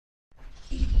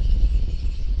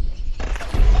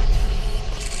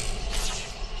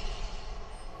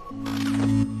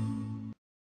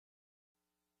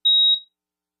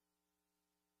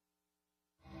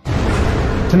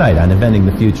Tonight on Inventing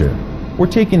the Future, we're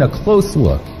taking a close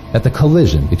look at the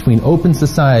collision between open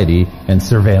society and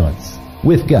surveillance.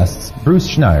 With guests Bruce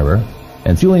Schneier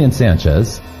and Julian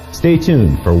Sanchez, stay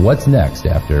tuned for what's next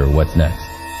after What's Next.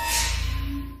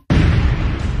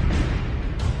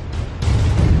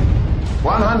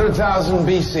 100,000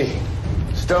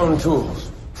 BC, stone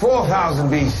tools. 4,000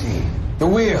 BC, the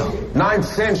wheel. 9th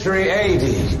century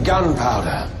AD,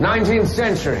 gunpowder. 19th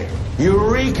century,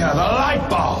 Eureka, the light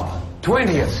bulb.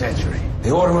 20th century, the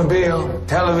automobile,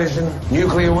 television,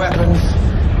 nuclear weapons.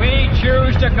 We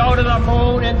choose to go to the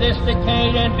moon in this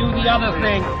decade and do the other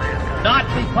thing. Not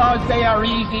because they are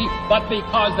easy, but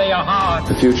because they are hard.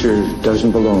 The future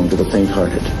doesn't belong to the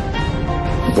faint-hearted.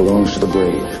 It belongs to the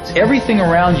brave. Everything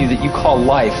around you that you call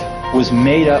life was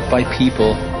made up by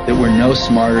people that were no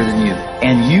smarter than you.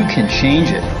 And you can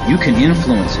change it. You can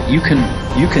influence it. You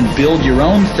can build your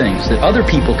own things that other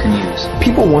people can use.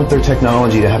 People want their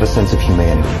technology to have a sense of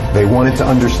humanity. They want it to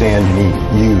understand me,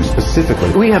 you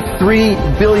specifically. We have 3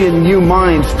 billion new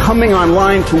minds coming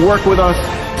online to work with us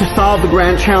to solve the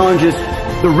grand challenges.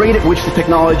 The rate at which the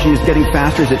technology is getting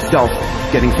faster is itself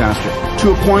getting faster,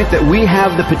 to a point that we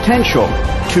have the potential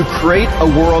to create a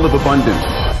world of abundance.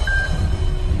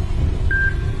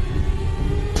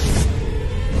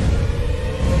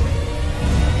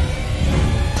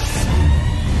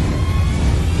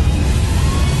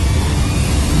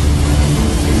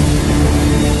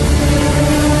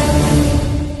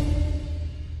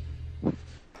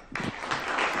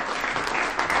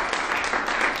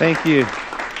 Thank you.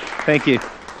 Thank you.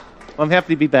 Well, I'm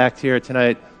happy to be back here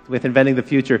tonight with Inventing the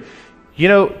Future. You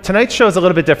know, tonight's show is a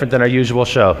little bit different than our usual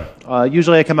show.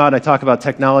 Usually I come out and I talk about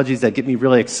technologies that get me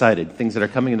really excited, things that are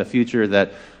coming in the future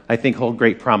that I think hold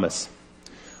great promise.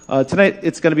 Tonight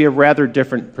it's going to be a rather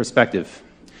different perspective,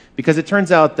 because it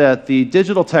turns out that the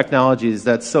digital technologies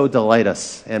that so delight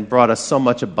us and brought us so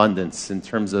much abundance in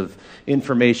terms of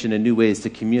information and new ways to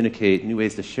communicate, new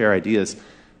ways to share ideas,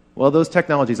 well, those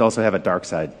technologies also have a dark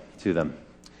side to them.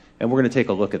 And we're going to take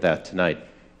a look at that tonight.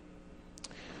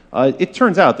 It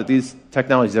turns out that these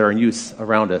technologies are in use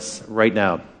around us right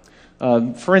now.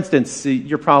 For instance,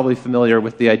 you're probably familiar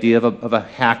with the idea of a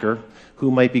hacker who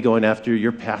might be going after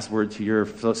your password to your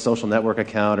social network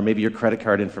account, or maybe your credit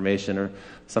card information, or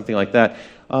something like that.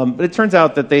 But it turns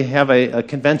out that they have a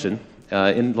convention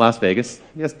in Las Vegas,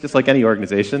 yes, just like any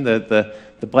organization, the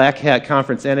Black Hat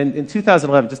Conference. And in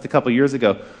 2011, just a couple years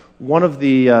ago, one of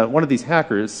these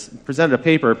hackers presented a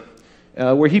paper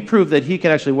where he proved that he can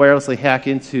actually wirelessly hack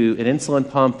into an insulin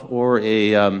pump or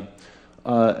a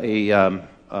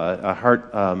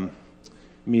heart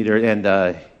meter and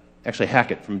actually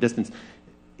hack it from a distance.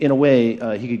 In a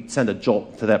way, he could send a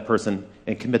jolt to that person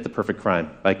and commit the perfect crime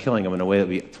by killing him in a way that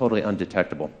would be totally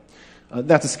undetectable.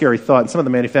 That's a scary thought, and some of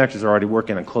the manufacturers are already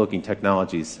working on cloaking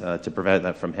technologies to prevent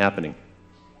that from happening.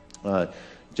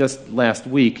 Just last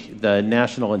week, the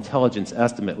National Intelligence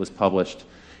Estimate was published,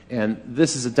 and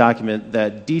this is a document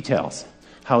that details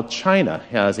how China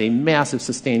has a massive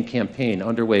sustained campaign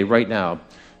underway right now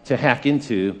to hack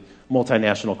into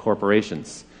multinational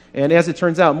corporations. And as it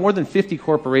turns out, more than 50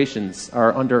 corporations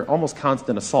are under almost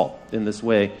constant assault in this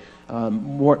way.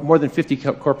 More than 50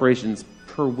 corporations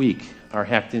per week are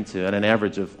hacked into at an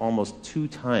average of almost 2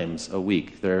 times a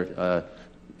week. Their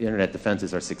internet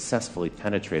defenses are successfully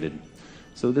penetrated.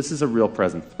 So this is a real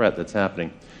present threat that's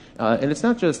happening. And it's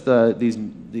not just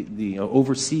the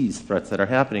overseas threats that are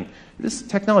happening. This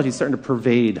technology is starting to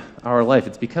pervade our life.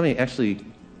 It's becoming actually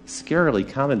scarily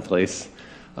commonplace.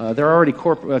 There are already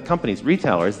companies,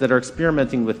 retailers, that are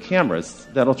experimenting with cameras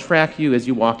that'll track you as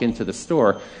you walk into the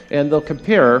store, and they'll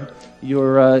compare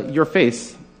your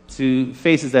face to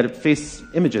face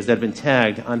images that have been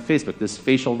tagged on Facebook, this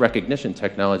facial recognition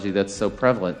technology that's so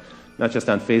prevalent, not just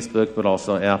on Facebook, but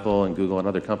also Apple and Google and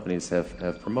other companies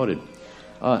have promoted.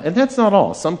 And that's not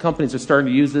all. Some companies are starting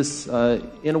to use this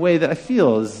in a way that I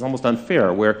feel is almost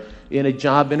unfair, where in a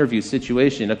job interview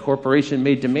situation, a corporation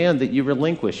may demand that you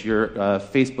relinquish your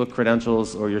Facebook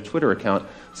credentials or your Twitter account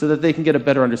so that they can get a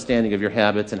better understanding of your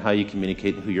habits and how you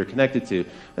communicate and who you're connected to.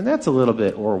 And that's a little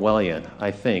bit Orwellian,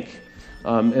 I think.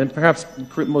 And perhaps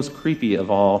most creepy of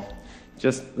all,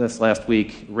 just this last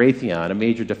week, Raytheon, a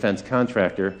major defense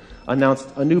contractor, announced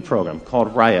a new program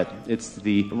called Riot. It's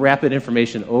the Rapid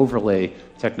Information Overlay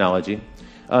technology.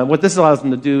 What this allows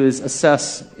them to do is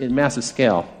assess in massive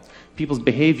scale people's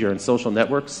behavior in social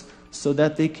networks so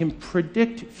that they can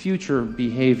predict future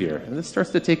behavior. And this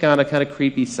starts to take on a kind of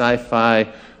creepy sci-fi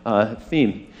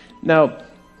theme. Now,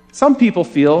 some people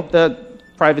feel that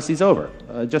privacy's over.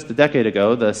 Just a decade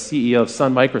ago, the CEO of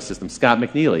Sun Microsystems, Scott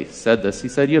McNealy, said this. He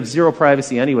said, "You have zero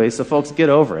privacy anyway, so folks, get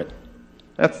over it."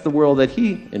 That's the world that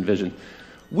he envisioned.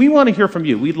 We want to hear from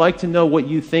you. We'd like to know what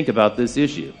you think about this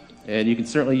issue. And you can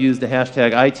certainly use the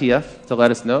hashtag ITF to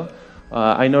let us know.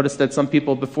 I noticed that some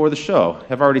people before the show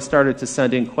have already started to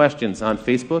send in questions on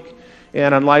Facebook.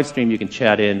 And on live stream, you can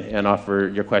chat in and offer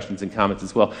your questions and comments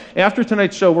as well. After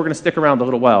tonight's show, we're going to stick around a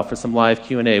little while for some live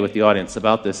Q&A with the audience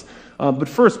about this. But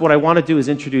first, what I want to do is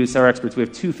introduce our experts. We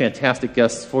have two fantastic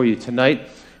guests for you tonight.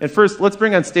 And first, let's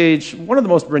bring on stage one of the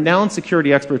most renowned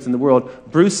security experts in the world,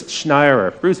 Bruce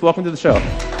Schneier. Bruce, welcome to the show.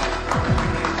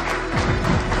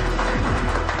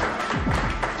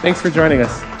 Thanks for joining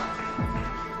us.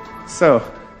 So,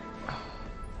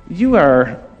 you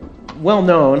are well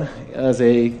known as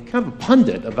a kind of a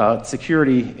pundit about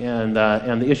security and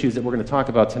the issues that we're going to talk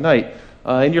about tonight.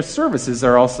 And your services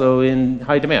are also in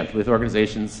high demand with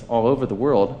organizations all over the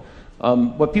world.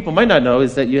 What people might not know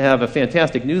is that you have a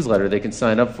fantastic newsletter they can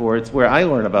sign up for. It's where I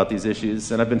learn about these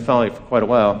issues, and I've been following it for quite a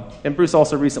while. And Bruce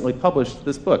also recently published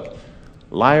this book,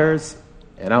 Liars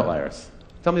and Outliers.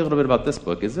 Tell me a little bit about this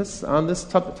book. Is this on this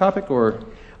topic, or?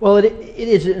 Well, it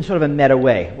is in sort of a meta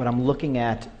way. What I'm looking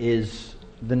at is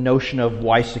the notion of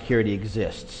why security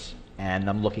exists, and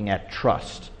I'm looking at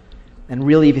trust. And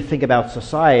really, if you think about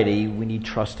society, we need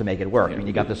trust to make it work. I mean,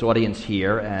 you got this audience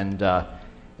here, and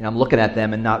I'm looking at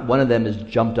them, and not one of them has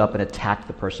jumped up and attacked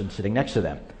the person sitting next to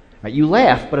them. Right? You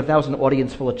laugh, but if that was an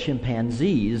audience full of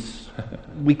chimpanzees,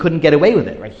 we couldn't get away with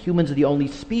it. Right? Humans are the only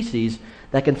species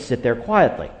that can sit there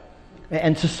quietly.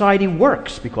 And society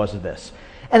works because of this.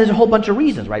 And there's a whole bunch of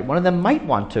reasons, right? One of them might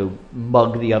want to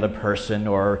mug the other person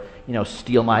or,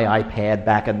 steal my iPad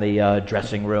back in the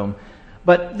dressing room.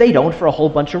 But they don't for a whole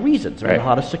bunch of reasons. There's a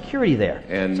lot of security there.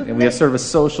 And we have sort of a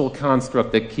social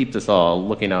construct that keeps us all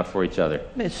looking out for each other.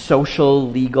 It's social,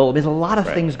 legal. There's a lot of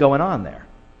things going on there.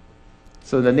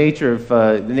 So the nature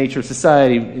of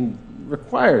society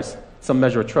requires some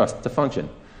measure of trust to function.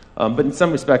 But in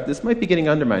some respect, this might be getting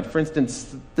undermined. For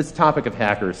instance, this topic of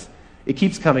hackers. It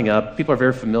keeps coming up. People are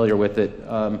very familiar with it.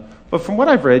 But from what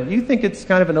I've read, you think it's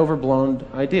kind of an overblown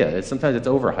idea. Sometimes it's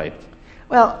overhyped.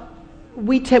 Well,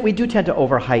 we do tend to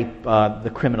overhype the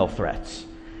criminal threats.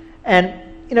 And,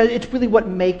 it's really what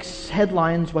makes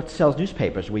headlines, what sells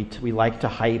newspapers. We like to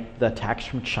hype the attacks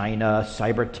from China,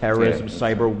 cyber terrorism,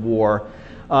 cyber war.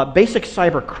 Basic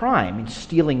cyber crime,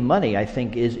 stealing money, I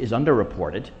think, is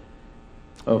underreported.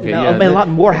 Okay, a lot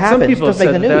more happens. Some people have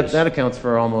said the news. that accounts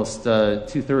for almost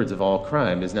 2/3 of all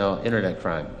crime is now internet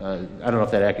crime. I don't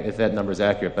know if that number is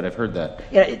accurate, but I've heard that.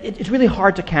 Yeah, it's really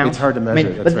hard to count. It's hard to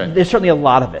measure. That's right. There's certainly a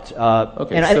lot of it.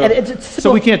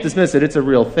 So we can't dismiss it. It's a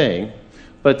real thing.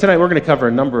 But tonight we're going to cover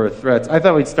a number of threats. I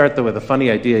thought we'd start though with a funny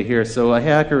idea here. So a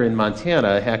hacker in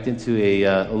Montana hacked into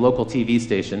a local TV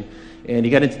station, and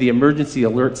he got into the emergency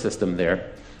alert system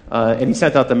there. And he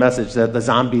sent out the message that the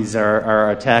zombies are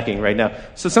attacking right now.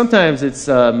 So sometimes it's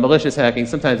malicious hacking,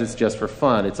 sometimes it's just for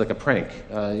fun. It's like a prank,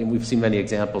 and we've seen many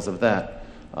examples of that.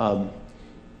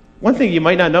 One thing you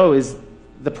might not know is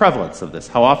the prevalence of this,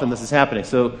 how often this is happening.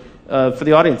 So for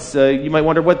the audience, you might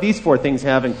wonder what these four things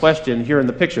have in question here in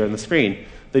the picture on the screen.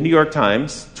 The New York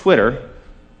Times, Twitter,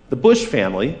 the Bush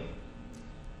family,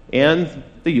 and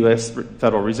the U.S.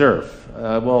 Federal Reserve.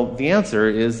 Well, the answer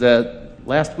is that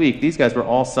last week, these guys were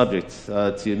all subject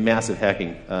to massive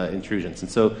hacking intrusions.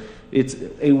 And so it's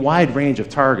a wide range of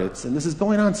targets. And this is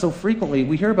going on so frequently.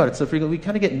 We hear about it so frequently, we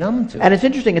kind of get numb to it. And it's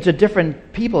interesting. It's a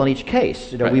different people in each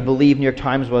case. We believe New York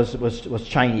Times was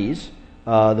Chinese.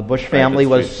 The Bush family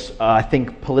was, I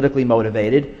think, politically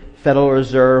motivated. Federal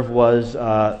Reserve was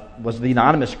the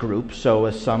anonymous group, so it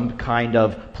was some kind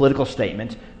of political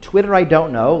statement. Twitter, I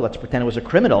don't know. Let's pretend it was a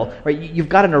criminal. Right? You've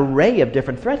got an array of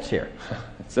different threats here.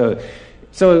 So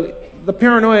the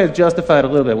paranoia is justified a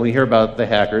little bit when we hear about the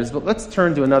hackers, but let's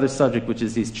turn to another subject, which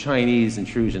is these Chinese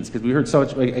intrusions, because we heard so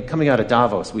much, coming out of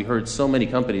Davos, we heard so many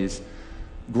companies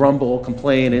grumble,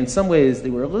 complain, and in some ways they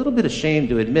were a little bit ashamed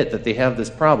to admit that they have this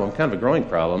problem, kind of a growing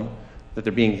problem, that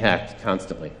they're being hacked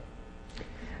constantly.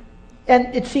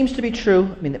 And it seems to be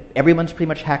true. I mean, everyone's pretty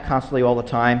much hacked constantly all the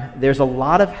time. There's a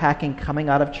lot of hacking coming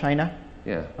out of China,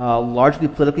 largely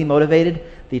politically motivated.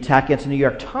 The attack against the New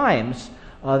York Times,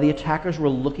 the attackers were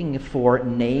looking for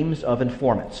names of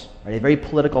informants, right? A very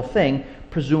political thing,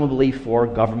 presumably for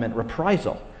government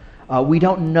reprisal. We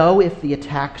don't know if the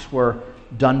attacks were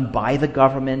done by the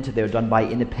government, they were done by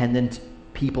independent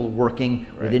people working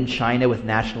within China with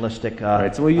nationalistic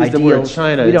So we use ideals. the word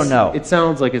China. We don't know. It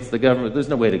sounds like it's the government. There's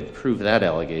no way to prove that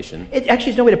allegation. Actually,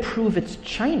 there's no way to prove it's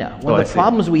China. One of the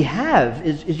problems we have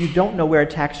is you don't know where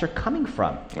attacks are coming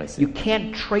from. You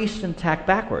can't trace an attack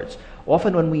backwards.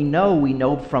 Often when we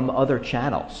know from other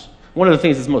channels. One of the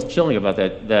things that's most chilling about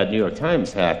that New York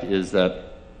Times hack is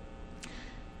that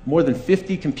more than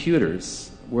 50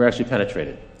 computers were actually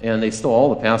penetrated, and they stole all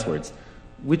the passwords,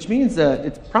 which means that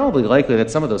it's probably likely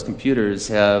that some of those computers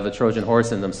have a Trojan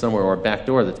horse in them somewhere, or a back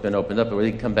door that's been opened up where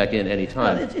they can come back in any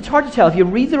time. It's hard to tell. If you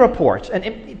read the reports, and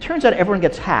it turns out everyone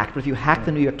gets hacked, but if you hack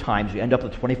the New York Times, you end up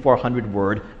with a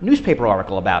 2,400-word newspaper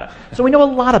article about it. So we know a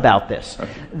lot about this.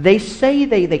 Okay. They say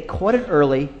they caught it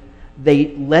early.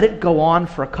 They let it go on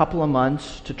for a couple of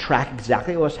months to track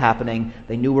exactly what was happening.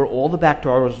 They knew where all the back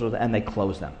doors were, and they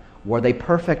closed them. Were they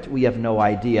perfect? We have no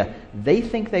idea. They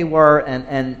think they were,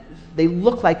 and they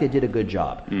look like they did a good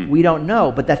job. We don't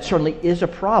know, but that certainly is a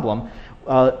problem.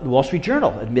 The Wall Street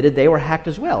Journal admitted they were hacked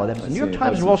as well. The New York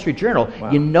Times and Wall Street Journal,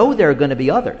 you know there are going to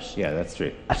be others. Yeah, that's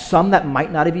true. Some that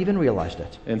might not have even realized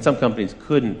it. And some companies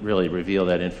couldn't really reveal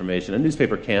that information. A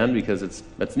newspaper can because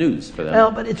that's news for them.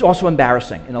 Well, but it's also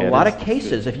embarrassing. In a lot of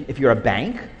cases, if you're a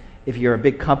bank, if you're a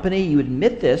big company, you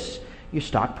admit this, your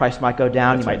stock price might go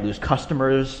down. You might lose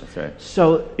customers. That's right.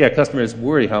 So yeah, customers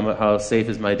worry how safe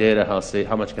is my data?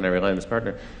 How much can I rely on this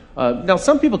partner? Now,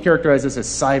 some people characterize this as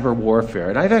cyber warfare,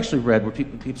 and I've actually read where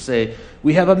people say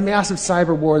we have a massive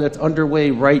cyber war that's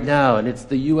underway right now, and it's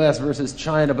the U.S. versus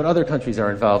China, but other countries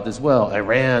are involved as well.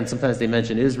 Iran. Sometimes they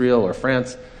mention Israel or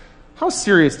France. How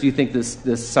serious do you think this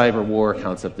cyber war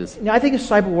concept is? I think a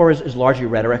cyber war is largely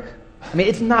rhetoric. I mean,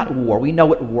 it's not war. We know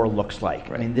what war looks like.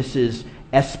 Right. I mean, this is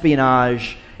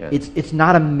espionage. Yeah. It's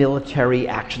not a military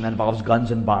action that involves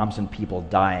guns and bombs and people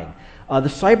dying. The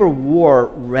cyber war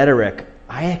rhetoric,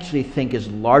 I actually think, is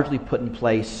largely put in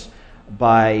place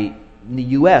by in the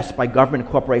U.S. by government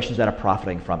corporations that are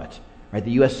profiting from it. Right?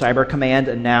 The U.S. Cyber Command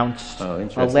announced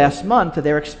last month that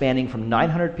they're expanding from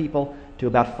 900 people to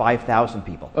about 5,000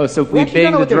 people. Oh, so if we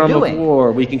bang the drum of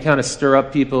war, we can kind of stir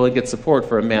up people and get support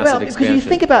for a massive expansion. Because you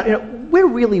think about, we're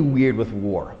really weird with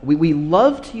war. We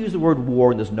love to use the word war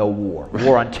when there's no war.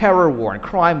 War on terror, war on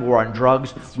crime, war on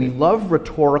drugs. We love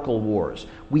rhetorical wars.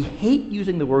 We hate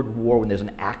using the word war when there's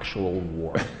an actual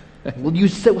war. We'll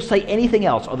say anything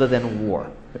else other than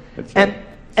war.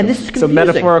 And this is confusing. So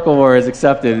metaphorical war is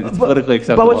accepted, it's politically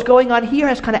acceptable. But what's going on here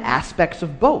has kind of aspects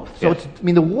of both. So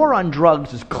the war on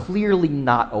drugs is clearly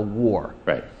not a war.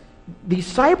 Right.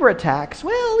 These cyber attacks,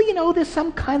 well, there's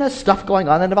some kind of stuff going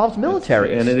on that involves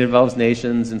militaries. And it involves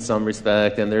nations in some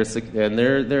respect, and they're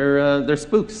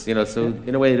spooks, so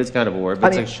in a way it is kind of a war,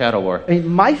 but it's a shadow war. I mean,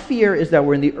 my fear is that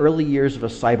we're in the early years of a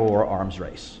cyber war arms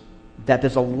race. That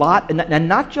there's a lot, and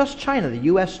not just China, the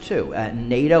U.S. too,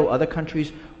 NATO, other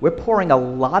countries, we're pouring a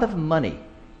lot of money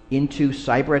into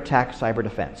cyber attack, cyber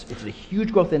defense. It's a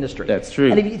huge growth industry. That's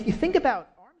true. And if you think about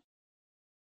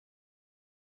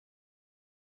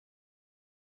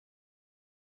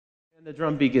and the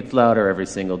drumbeat gets louder every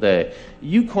single day.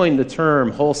 You coined the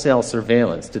term wholesale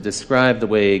surveillance to describe the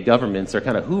way governments are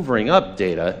kind of hoovering up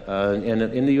data, and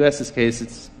in the U.S.'s case,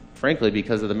 it's frankly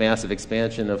because of the massive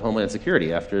expansion of Homeland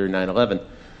Security after 9/11.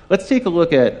 Let's take a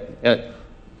look at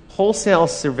wholesale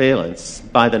surveillance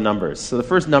by the numbers. So the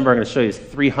first number I'm going to show you is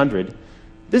 300.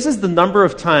 This is the number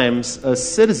of times a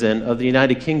citizen of the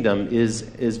United Kingdom is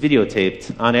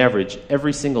videotaped on average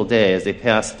every single day as they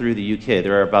pass through the UK.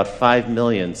 There are about 5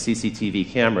 million CCTV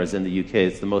cameras in the UK.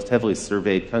 It's the most heavily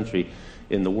surveyed country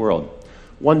in the world.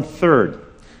 1/3.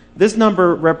 This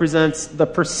number represents the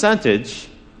percentage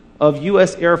of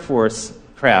U.S. Air Force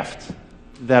craft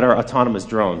that are autonomous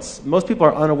drones. Most people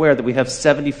are unaware that we have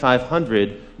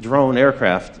 7,500 drone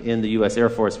aircraft in the U.S. Air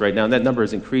Force right now, and that number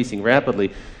is increasing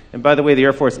rapidly. And by the way, the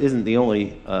Air Force isn't the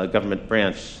only government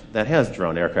branch that has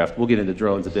drone aircraft. We'll get into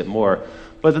drones a bit more.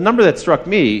 But the number that struck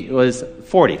me was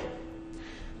 40.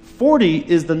 40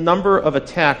 is the number of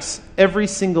attacks every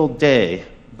single day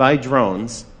by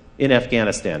drones in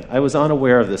Afghanistan. I was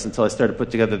unaware of this until I started to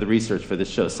put together the research for this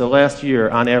show. So last year,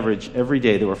 on average, every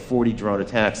day there were 40 drone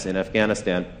attacks in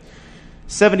Afghanistan.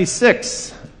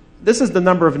 76, this is the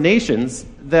number of nations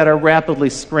that are rapidly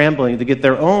scrambling to get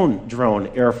their own drone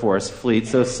Air Force fleet.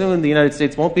 So soon the United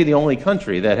States won't be the only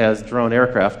country that has drone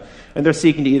aircraft, and they're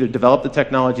seeking to either develop the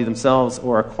technology themselves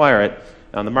or acquire it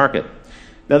on the market.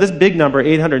 Now this big number,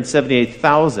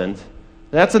 878,000,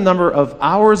 that's a number of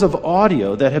hours of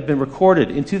audio that have been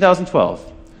recorded in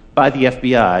 2012 by the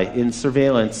FBI in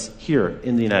surveillance here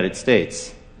in the United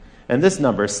States. And this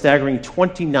number is staggering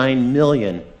 29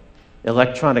 million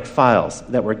electronic files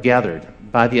that were gathered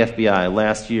by the FBI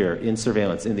last year in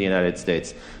surveillance in the United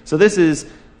States. So this is,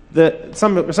 in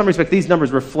some respect, these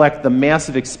numbers reflect the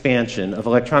massive expansion of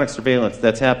electronic surveillance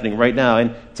that's happening right now.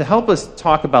 And to help us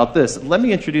talk about this, let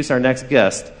me introduce our next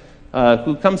guest,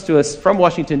 who comes to us from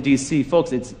Washington, D.C.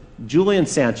 Folks, it's Julian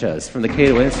Sanchez from the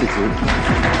Cato Institute.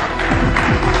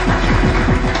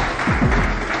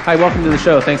 Hi, welcome to the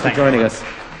show. Thanks for joining us.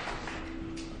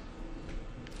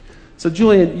 So,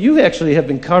 Julian, you actually have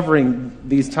been covering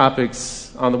these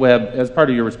topics on the web as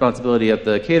part of your responsibility at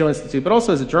the Cato Institute, but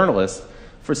also as a journalist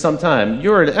for some time.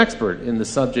 You're an expert in the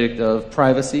subject of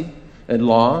privacy and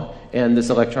law and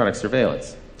this electronic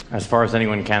surveillance. As far as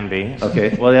anyone can be.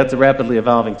 Okay, well, that's a rapidly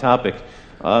evolving topic.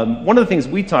 One of the things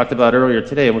we talked about earlier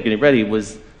today, and we're getting ready,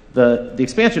 was the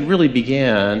expansion really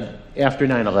began after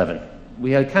 9/11. We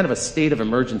had kind of a state of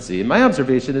emergency. And my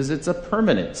observation is it's a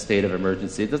permanent state of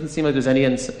emergency. It doesn't seem like there's any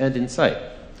end in sight.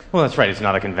 Well, that's right. It's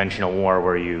not a conventional war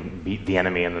where you beat the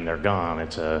enemy and then they're gone.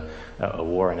 It's a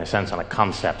war, in a sense, on a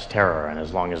concept terror. And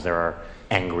as long as there are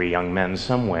angry young men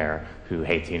somewhere who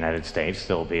hate the United States,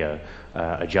 there'll be a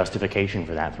justification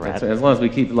for that threat. That's right. As long as we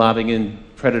keep lobbing in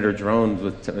Predator drones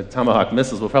with Tomahawk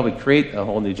missiles, we'll probably create a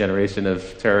whole new generation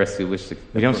of terrorists who wish to...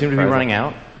 We don't seem to be running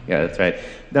out. Yeah, that's right.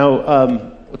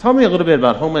 Now, tell me a little bit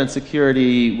about Homeland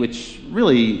Security, which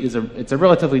really it's a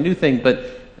relatively new thing, but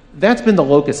that's been the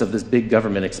locus of this big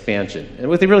government expansion. And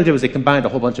what they really did was they combined a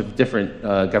whole bunch of different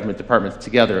government departments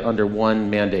together under one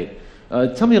mandate.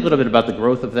 Tell me a little bit about the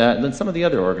growth of that and then some of the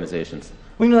other organizations.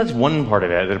 Well, that's one part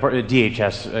of it. The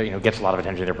DHS gets a lot of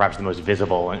attention. They're perhaps the most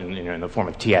visible in the form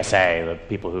of TSA, the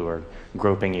people who are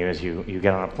groping you as you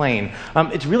get on a plane.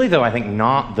 It's really, though, I think,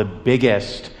 not the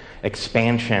biggest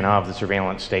expansion of the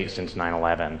surveillance state since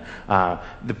 9/11.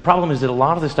 The problem is that a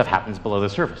lot of this stuff happens below the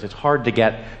surface. It's hard to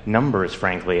get numbers,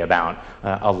 frankly, about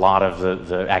a lot of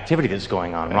the activity that's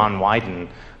going on. Ron Wyden,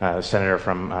 senator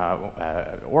from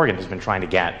Oregon, has been trying to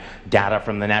get data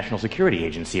from the National Security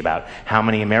Agency about how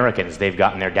many Americans they've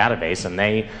got in their database, and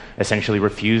they essentially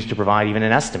refuse to provide even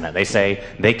an estimate. They say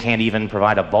they can't even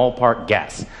provide a ballpark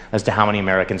guess as to how many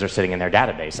Americans are sitting in their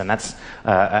database, and that's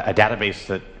a database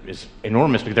that is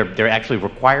enormous because they're actually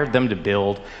required them to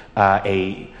build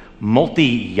a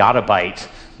multi-yottabyte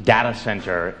data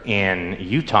center in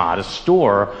Utah to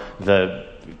store the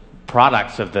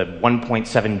products of the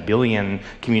 1.7 billion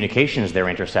communications they're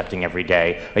intercepting every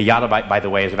day. A yottabyte, by the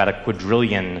way, is about a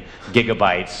quadrillion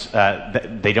gigabytes.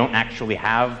 They don't actually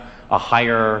have a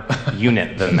higher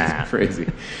unit than that. Crazy.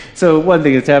 So one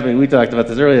thing that's happening, we talked about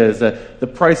this earlier, is that the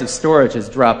price of storage has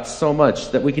dropped so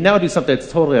much that we can now do something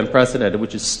that's totally unprecedented,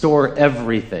 which is store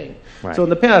everything. Right. So in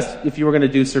the past, if you were going to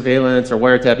do surveillance or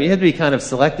wiretapping, you had to be kind of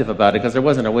selective about it because there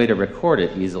wasn't a way to record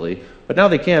it easily. But now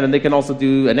they can, and they can also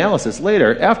do analysis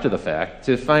later, after the fact,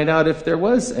 to find out if there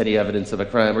was any evidence of a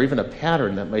crime or even a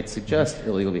pattern that might suggest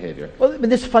illegal behavior. Well,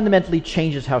 this fundamentally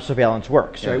changes how surveillance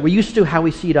works. Right? We're used to how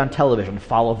we see it on television,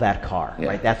 follow that car,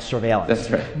 right? That's surveillance.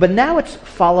 That's right. But now it's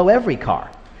follow every car.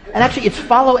 And actually, it's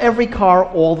follow every car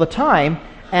all the time,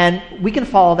 and we can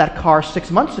follow that car 6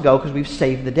 months ago because we've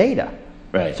saved the data.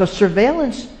 Right. So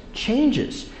surveillance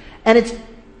changes. And it's,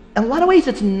 in a lot of ways,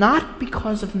 it's not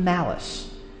because of malice.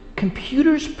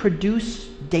 Computers produce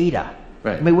data.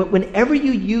 Right. I mean, whenever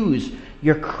you use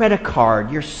your credit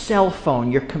card, your cell phone,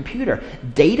 your computer,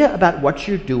 data about what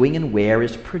you're doing and where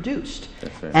is produced.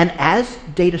 That's right. And as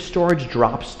data storage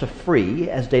drops to free,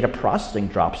 as data processing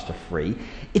drops to free,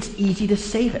 it's easy to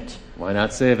save it. Why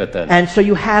not save it then? And so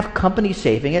you have companies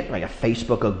saving it, like a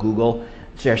Facebook, a Google.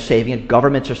 They're saving it.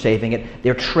 Governments are saving it.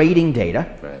 They're trading data.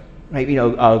 Right. You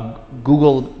know,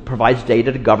 Google provides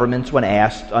data to governments when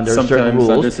asked under certain rules. Sometimes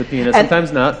under subpoena,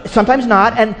 sometimes not. Sometimes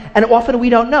not, and often we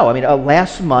don't know. I mean,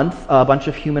 last month, a bunch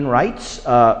of human rights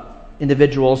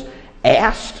individuals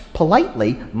asked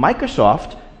politely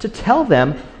Microsoft to tell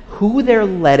them who they're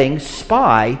letting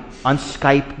spy on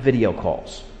Skype video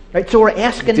calls. Right, so we're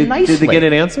asking nicely. Did they get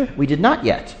an answer? We did not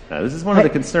yet. This is one of the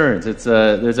concerns. It's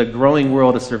there's a growing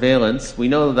world of surveillance. We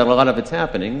know that a lot of it's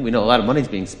happening. We know a lot of money's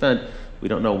being spent. We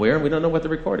don't know where, and we don't know what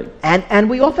they're recording. And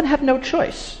we often have no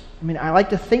choice. I mean, I like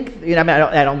to think,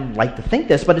 I don't like to think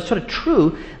this, but it's sort of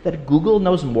true that Google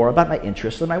knows more about my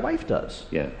interests than my wife does.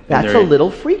 Yeah. That's a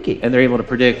little freaky. And they're able to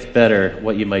predict better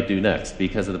what you might do next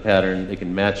because of the pattern. They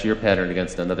can match your pattern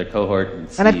against another cohort.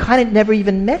 And I've kind of never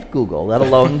even met Google, let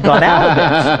alone gone out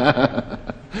of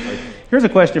it. Here's a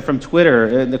question from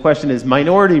Twitter, and the question is,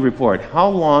 Minority Report, how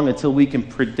long until we can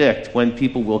predict when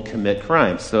people will commit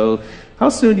crimes? So how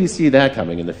soon do you see that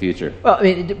coming in the future? Well, I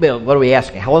mean, what are we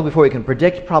asking? How long before we can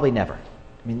predict? Probably never.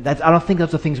 I mean, I don't think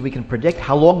those are things we can predict.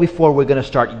 How long before we're going to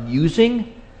start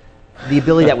using the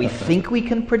ability that we think we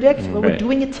can predict? Well, we're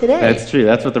doing it today. That's true.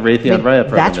 That's what the Raytheon Riot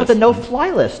program That's what the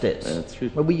no-fly list is. That's true.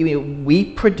 We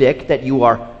predict that you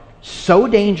are so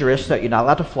dangerous that you're not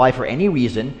allowed to fly for any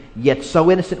reason, yet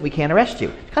so innocent we can't arrest you.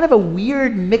 It's kind of a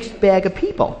weird mixed bag of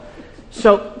people.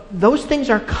 So those things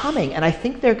are coming, and I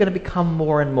think they're going to become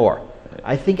more and more.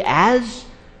 I think as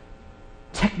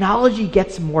technology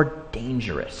gets more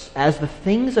dangerous, as the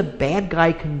things a bad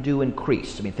guy can do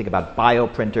increase, I mean, think about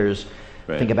bioprinters,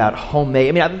 Right. Think about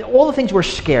homemade, all the things we're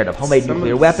scared of, homemade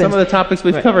nuclear weapons. Some of the topics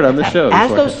we've covered on the show.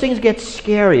 As those things get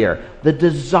scarier, the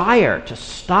desire to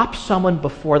stop someone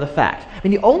before the fact.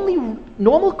 The only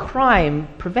normal crime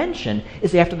prevention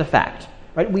is after the fact.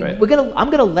 Right? I'm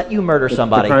going to let you murder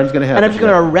somebody, the crime's gonna happen, and I'm just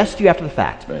going to arrest you after the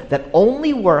fact. Right. That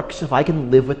only works if I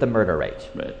can live with the murder rate.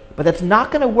 Right. But that's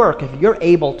not going to work if you're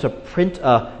able to print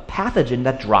a pathogen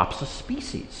that drops a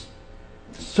species.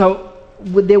 So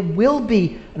there will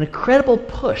be an incredible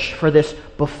push for this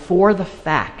before the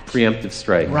fact. Preemptive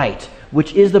strike. Right.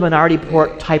 Which is the Minority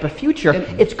Report type of future.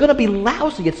 It's going to be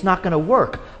lousy. It's not going to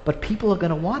work. But people are going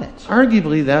to want it.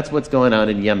 Arguably, that's what's going on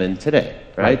in Yemen today,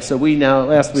 right? So we now,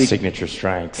 last week... Signature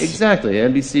strikes. Exactly.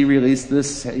 NBC released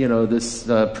this, this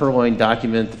purloined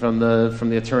document from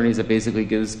the attorneys that basically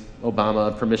gives Obama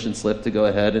a permission slip to go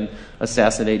ahead and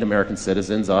assassinate American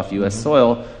citizens off U.S.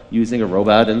 soil using a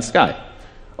robot in the sky.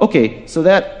 Okay, so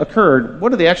that occurred.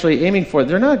 What are they actually aiming for?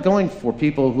 They're not going for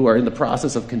people who are in the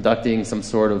process of conducting some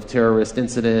sort of terrorist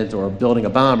incident or building a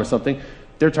bomb or something.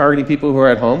 They're targeting people who are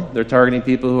at home. They're targeting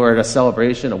people who are at a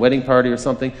celebration, a wedding party or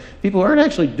something. People who aren't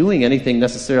actually doing anything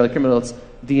necessarily criminal. It's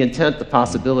the intent, the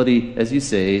possibility, as you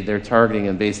say, they're targeting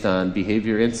them based on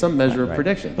behavior and some measure of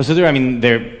prediction. Well, so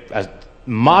they're a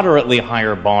moderately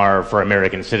higher bar for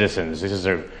American citizens. This is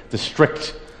the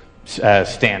strict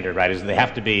standard, right? Is they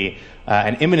have to be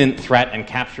an imminent threat, and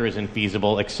capture is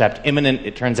infeasible, except imminent,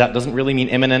 it turns out, doesn't really mean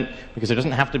imminent, because there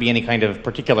doesn't have to be any kind of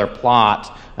particular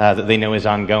plot that they know is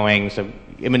ongoing. So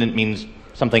imminent means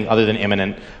something other than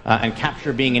imminent. And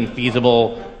capture being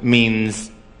infeasible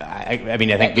means, I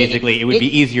think basically it would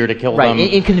be easier to kill them.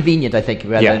 Right, inconvenient, I think,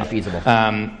 rather than feasible.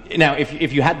 Now,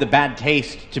 if you had the bad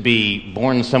taste to be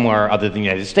born somewhere other than the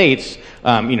United States,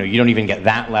 you don't even get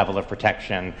that level of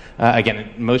protection.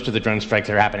 Again, most of the drone strikes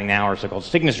that are happening now are so-called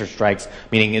signature strikes,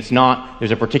 meaning it's not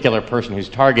there's a particular person who's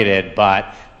targeted,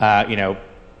 but 5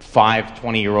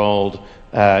 20-year-old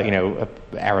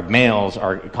Arab males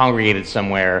are congregated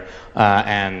somewhere,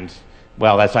 and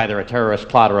well, that's either a terrorist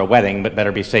plot or a wedding, but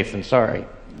better be safe than sorry.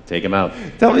 Take him out.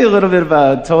 Tell me a little bit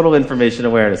about total information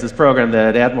awareness, this program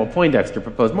that Admiral Poindexter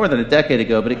proposed more than a decade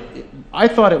ago, but I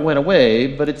thought it went away,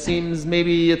 but it seems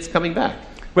maybe it's coming back.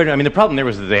 Right, the problem there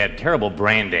was that they had terrible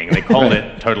branding. They called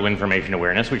it Total Information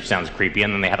Awareness, which sounds creepy,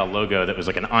 and then they had a logo that was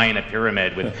like an eye in a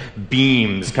pyramid with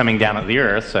beams coming down at the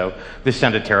earth, so this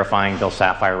sounded terrifying. Bill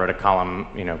Sapphire wrote a column,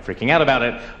 freaking out about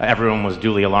it. Everyone was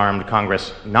duly alarmed.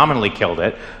 Congress nominally killed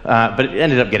it, but it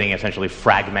ended up getting essentially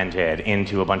fragmented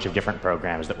into a bunch of different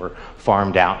programs that were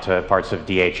farmed out to parts of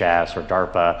DHS or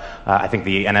DARPA. I think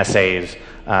the NSA's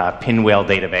Pinwheel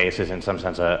database is in some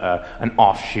sense an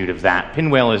offshoot of that.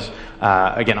 Pinwheel is,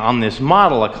 again, on this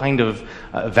model, a kind of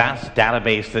vast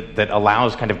database that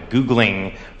allows kind of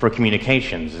Googling for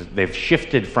communications. They've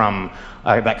shifted from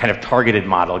that kind of targeted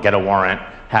model, get a warrant,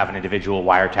 have an individual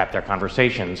wiretap their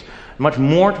conversations, much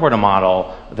more toward a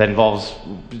model that involves,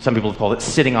 some people have called it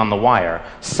sitting on the wire,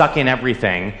 suck in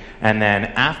everything, and then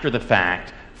after the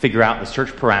fact, figure out the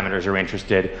search parameters you're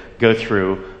interested, go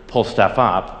through, pull stuff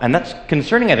up. And that's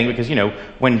concerning, I think, because,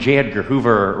 when J. Edgar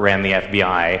Hoover ran the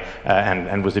FBI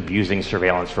and was abusing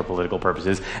surveillance for political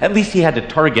purposes, at least he had to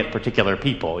target particular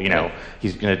people.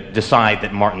 He's going to decide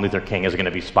that Martin Luther King is going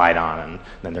to be spied on, and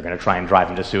then they're going to try and drive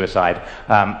him to suicide.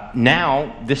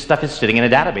 Now, this stuff is sitting in a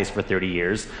database for 30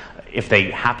 years. If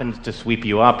they happen to sweep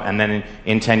you up and then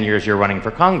in 10 years you're running for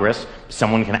Congress,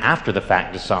 someone can, after the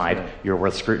fact, decide you're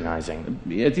worth scrutinizing.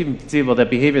 It's even conceivable that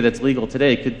behavior that's legal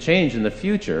today could change in the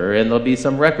future, and there'll be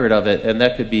some record of it, and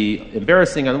that could be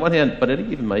embarrassing on the one hand, but it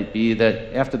even might be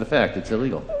that after the fact it's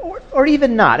illegal. Or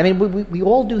even not. We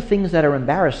all do things that are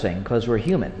embarrassing because we're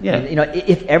human. Yeah.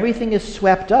 If everything is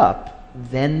swept up,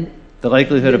 then the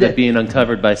likelihood of it being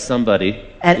uncovered by somebody,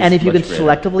 and if you can greater.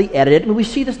 Selectively edit it, we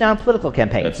see this now in political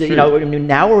campaigns. Now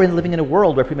we're living in a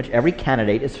world where pretty much every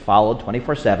candidate is followed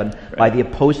 24/7 by the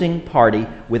opposing party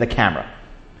with a camera,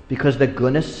 because they're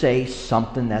going to say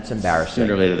something that's embarrassing.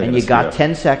 Sooner or later, and you got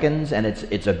 10 seconds, and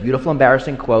it's a beautiful,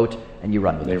 embarrassing quote, and you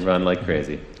run with it. They run like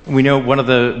crazy. We know one of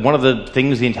the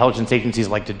things the intelligence agencies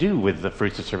like to do with the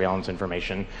fruits of surveillance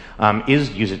information is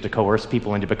use it to coerce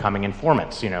people into becoming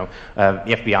informants. The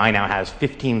FBI now has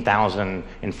 15,000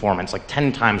 informants, like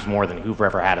 10 times more than Hoover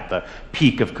ever had at the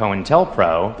peak of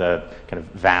COINTELPRO, the kind of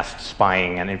vast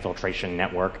spying and infiltration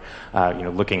network,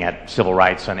 looking at civil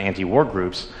rights and anti-war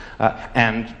groups.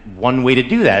 And one way to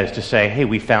do that is to say, hey,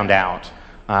 we found out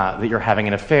that you're having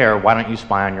an affair. Why don't you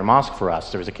spy on your mosque for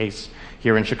us? There was a case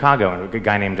here in Chicago, and a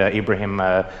guy named Ibrahim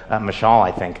Mashal,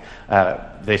 I think.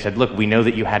 They said, look, we know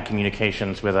that you had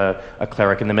communications with a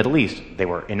cleric in the Middle East. They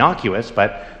were innocuous,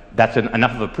 but that's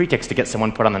enough of a pretext to get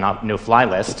someone put on the no-fly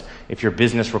list. If your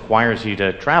business requires you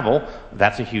to travel,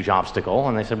 that's a huge obstacle.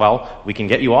 And they said, well, we can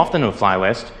get you off the no-fly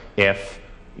list if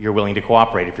you're willing to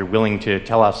cooperate, if you're willing to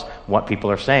tell us what people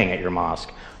are saying at your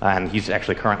mosque. And he's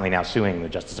actually currently now suing the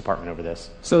Justice Department over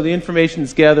this. So the information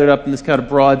is gathered up in this kind of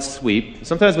broad sweep,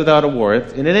 sometimes without a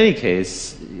warrant. And in any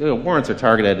case, warrants are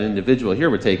targeted at an individual. Here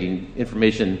we're taking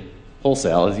information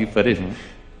wholesale, as you put it,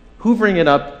 hoovering it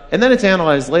up, and then it's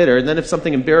analyzed later. And then if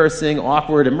something embarrassing,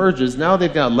 awkward emerges, now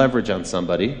they've got leverage on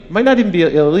somebody. It might not even be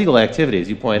illegal activity, as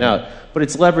you point out, but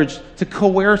it's leverage to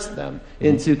coerce them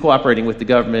into cooperating with the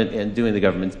government and doing the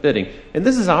government's bidding. And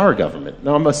this is our government.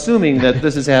 Now, I'm assuming that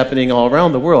this is happening all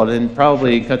around the world, and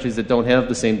probably in countries that don't have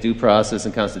the same due process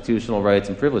and constitutional rights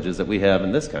and privileges that we have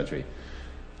in this country.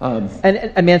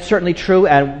 And I mean, it's certainly true,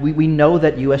 and we know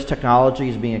that U.S. technology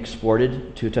is being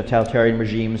exported to totalitarian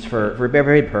regimes for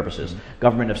varied purposes.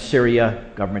 Government of Syria,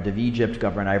 government of Egypt,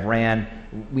 government of Iran.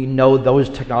 We know those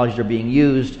technologies are being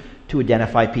used to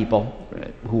identify people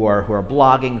who are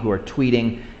blogging, who are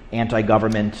tweeting,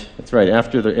 anti-government. That's right.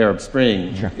 After the Arab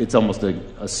Spring, it's almost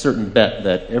a certain bet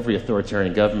that every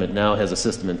authoritarian government now has a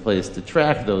system in place to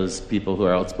track those people who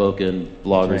are outspoken,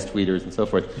 bloggers, tweeters, and so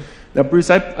forth. Now, Bruce,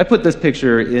 I put this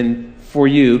picture in for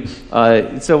you.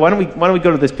 So why don't we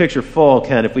go to this picture full,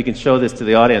 Ken, if we can show this to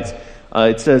the audience.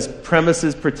 It says,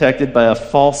 premises protected by a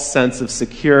false sense of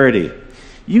security.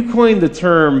 You coined the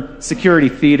term security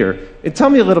theater. And tell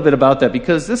me a little bit about that,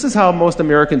 because this is how most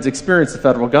Americans experience the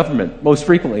federal government most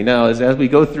frequently now. As we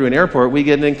go through an airport, we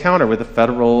get an encounter with a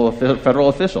federal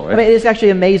official, right? I mean, it's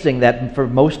actually amazing that for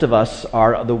most of us,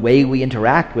 the way we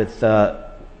interact with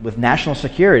national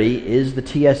security is the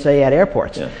TSA at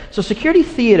airports. Yeah. So security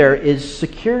theater is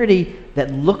security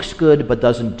that looks good but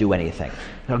doesn't do anything.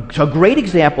 So a great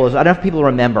example is, I don't know if people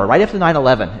remember, right after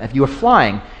 9/11, if you were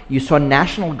flying, you saw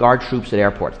National Guard troops at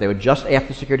airports. They were just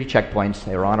after security checkpoints.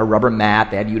 They were on a rubber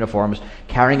mat. They had uniforms,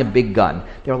 carrying a big gun.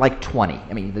 They were like 20.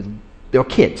 I mean, they were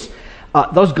kids.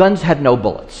 Those guns had no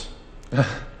bullets.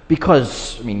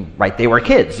 Because, I mean, right, they were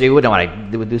kids.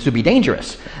 This would be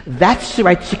dangerous. That's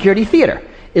right, security theater.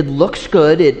 It looks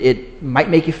good. It might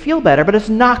make you feel better, but it's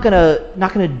not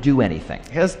gonna do anything.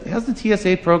 Has the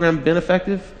TSA program been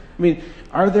effective? I mean,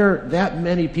 are there that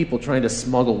many people trying to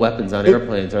smuggle weapons on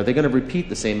airplanes? Are they going to repeat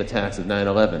the same attacks of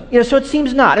 9/11? So it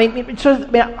seems not. I mean,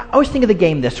 I always think of the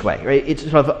game this way, right? It's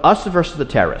sort of us versus the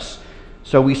terrorists.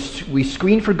 So we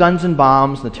screen for guns and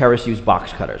bombs, and the terrorists use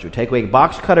box cutters. We take away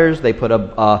box cutters, they put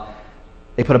a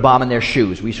bomb in their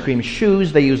shoes. We screen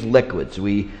shoes, they use liquids.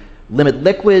 We limit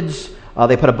liquids,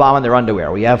 they put a bomb in their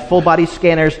underwear. We have full body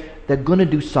scanners. They're going to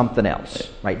do something else,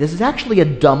 right? This is actually a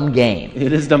dumb game.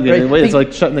 It is a dumb game. Right? It's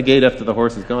like shutting the gate after the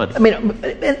horse is gone. I mean,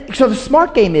 so the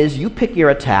smart game is you pick your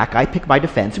attack, I pick my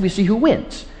defense, and we see who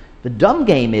wins. The dumb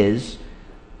game is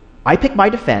I pick my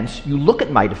defense, you look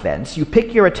at my defense, you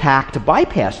pick your attack to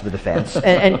bypass the defense,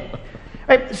 and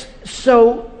right?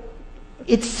 So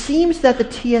it seems that the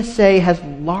TSA has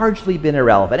largely been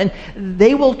irrelevant, and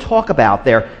they will talk about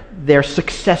their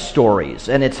success stories,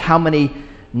 and it's how many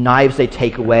knives they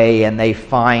take away, and they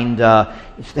found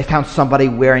somebody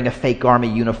wearing a fake army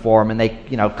uniform, and they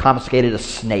confiscated a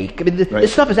snake. I mean,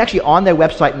 this stuff is actually on their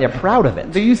website, and they're proud of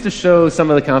it. They used to show some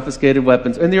of the confiscated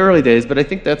weapons in the early days, but I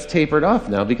think that's tapered off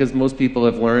now because most people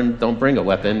have learned don't bring a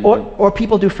weapon. Or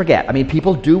people do forget. I mean,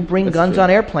 people do bring guns on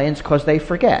airplanes because they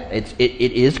forget.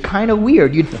 It is kind of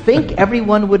weird. You'd think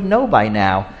everyone would know by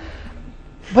now.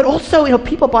 But also,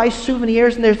 people buy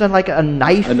souvenirs, and there's like a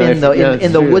knife in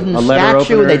the wooden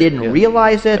statue, and they didn't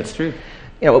realize it. That's true.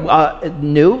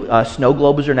 Snow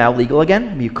globes are now legal again.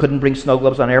 I mean, you couldn't bring snow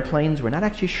globes on airplanes. We're not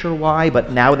actually sure why,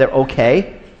 but now they're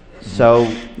okay. So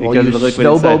all you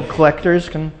snowboat collectors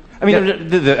can. I mean,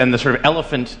 and the sort of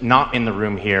elephant not in the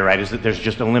room here, right, is that there's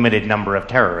just a limited number of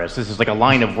terrorists. This is like a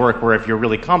line of work where if you're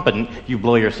really competent, you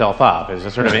blow yourself up. It's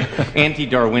a sort of an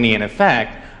anti-Darwinian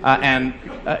effect.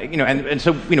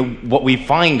 So what we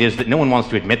find is that no one wants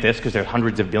to admit this because there's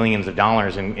hundreds of billions of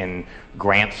dollars in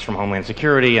grants from Homeland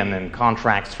Security and then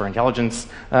contracts for intelligence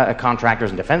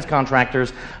contractors and defense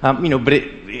contractors. But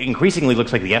it increasingly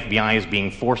looks like the FBI is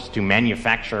being forced to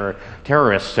manufacture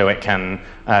terrorists so it can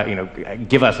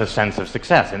give us a sense of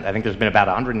success. And I think there's been about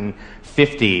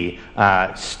 150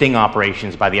 sting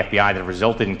operations by the FBI that have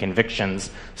resulted in convictions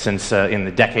since in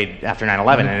the decade after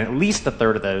 9/11, and at least a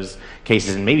third of those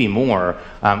cases, and maybe more,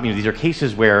 these are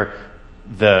cases where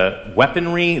the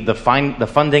weaponry, the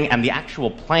funding, and the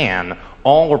actual plan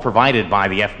all were provided by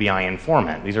the FBI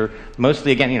informant. These are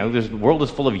mostly, again, the world is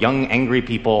full of young, angry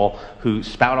people who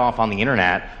spout off on the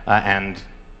internet and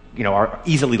are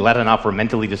easily let enough or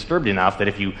mentally disturbed enough that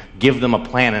if you give them a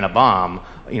plan and a bomb,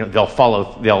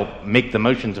 they'll make the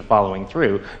motions of following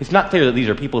through. It's not clear that these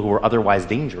are people who are otherwise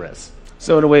dangerous.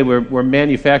 So in a way, we're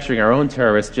manufacturing our own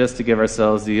terrorists just to give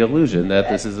ourselves the illusion that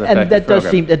this is an effective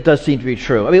program. That does seem to be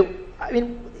true. I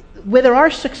mean, where there are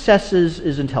successes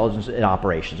is intelligence in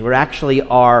operations. We actually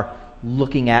are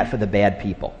looking at for the bad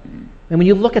people. And when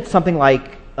you look at something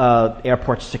like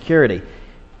airport security,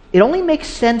 it only makes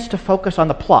sense to focus on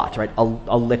the plots, right? A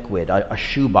liquid, a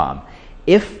shoe bomb.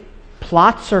 If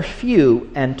plots are few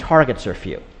and targets are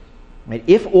few, right?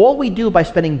 If all we do by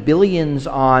spending billions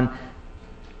on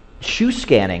shoe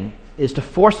scanning is to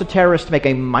force the terrorists to make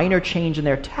a minor change in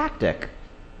their tactic,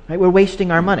 right? We're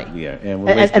wasting our money. Yeah, and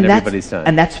we're wasting everybody's time.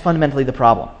 And that's fundamentally the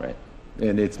problem. Right.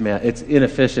 And it's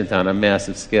inefficient on a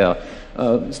massive scale.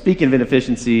 Speaking of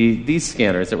inefficiency, these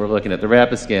scanners that we're looking at, the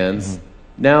rapid scans,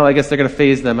 now I guess they're going to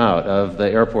phase them out of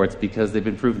the airports because they've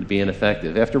been proven to be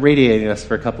ineffective. After radiating us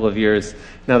for a couple of years,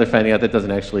 now they're finding out that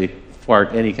doesn't actually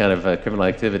thwart any kind of criminal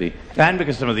activity. And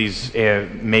because some of these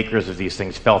makers of these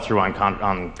things fell through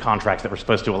on contracts that were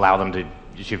supposed to allow them to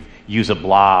use a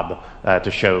blob to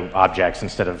show objects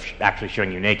instead of actually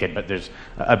showing you naked. But there's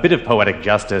a bit of poetic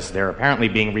justice. They're apparently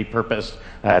being repurposed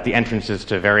at the entrances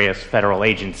to various federal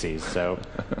agencies. So,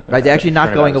 right, they're actually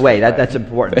not going away. That's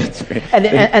important. That's right.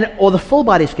 And all the full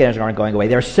body scanners aren't going away.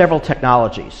 There are several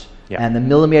technologies. Yeah. And the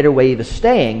millimeter wave is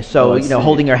staying, so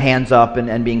holding your hands up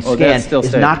and being scanned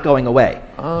is not going away.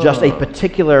 Just a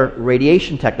particular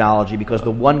radiation technology, because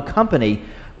the one company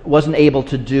wasn't able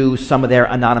to do some of their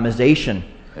anonymization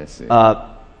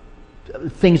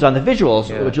things on the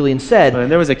visuals, what Julian said.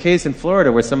 And there was a case in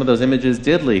Florida where some of those images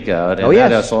did leak out, and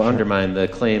that also undermined the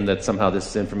claim that somehow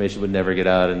this information would never get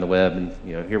out in the web. And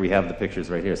here we have the pictures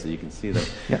right here, so you can see them.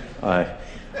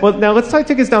 Well, now let's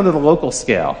take us down to the local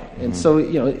scale. And so,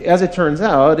 as it turns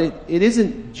out, it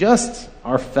isn't just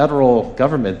our federal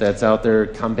government that's out there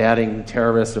combating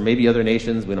terrorists or maybe other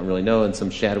nations, we don't really know, in some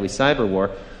shadowy cyber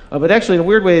war. But actually, in a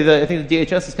weird way, I think the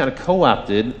DHS has kind of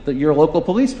co-opted your local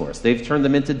police force. They've turned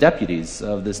them into deputies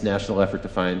of this national effort to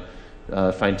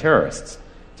find terrorists.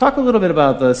 Talk a little bit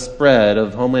about the spread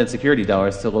of Homeland Security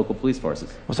dollars to local police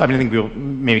forces. Well, so I think we'll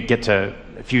maybe get to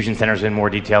fusion centers in more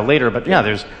detail later, but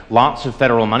there's lots of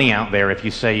federal money out there. If you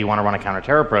say you want to run a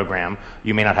counterterror program,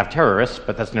 you may not have terrorists,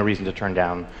 but that's no reason to turn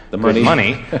down the money.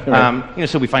 Right.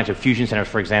 So we find fusion centers,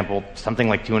 for example, something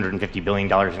like $250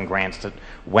 billion in grants that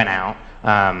went out,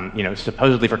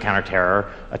 supposedly for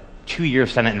counterterror. A 2-year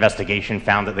Senate investigation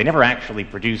found that they never actually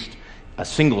produced a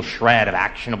single shred of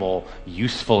actionable,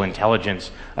 useful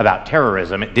intelligence about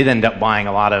terrorism. It did end up buying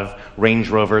a lot of Range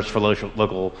Rovers for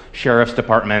local sheriff's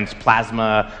departments,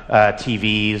 plasma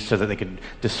TVs so that they could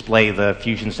display the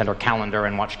Fusion Center calendar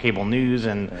and watch cable news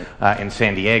in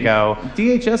San Diego.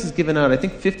 DHS has given out, I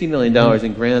think, $50 million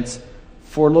in grants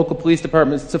for local police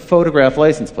departments to photograph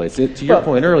license plates. To your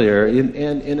point earlier,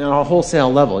 in a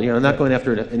wholesale level, not going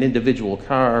after an individual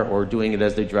car or doing it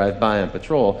as they drive by on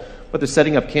patrol, but they're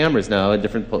setting up cameras now at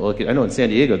different locations. I know in San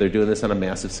Diego they're doing this on a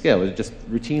massive scale. They're just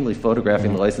routinely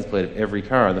photographing the license plate of every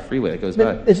car on the freeway that goes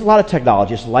by. There's a lot of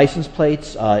technology. It's license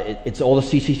plates. It's all the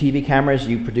CCTV cameras.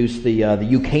 You produce the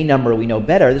UK number we know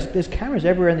better. There's cameras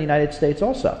everywhere in the United States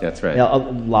also. That's right. A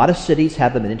lot of cities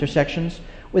have them in intersections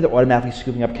where they're automatically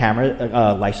scooping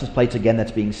up license plates. Again,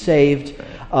 that's being saved.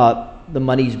 The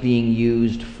money's being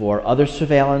used for other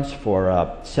surveillance,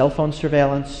 for cell phone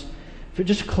surveillance, for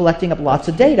just collecting up lots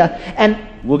of data. And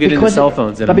we'll get into cell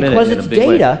phones in a minute. But because it's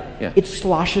data, it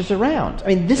sloshes around. I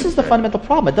mean, this is the fundamental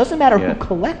problem. It doesn't matter who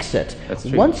collects it. That's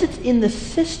true. Once it's in the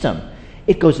system,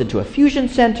 it goes into a fusion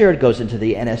center, it goes into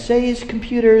the NSA's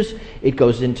computers, it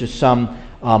goes into some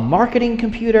marketing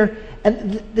computer,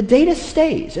 and the data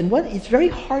stays. And it's very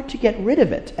hard to get rid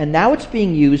of it. And now it's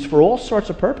being used for all sorts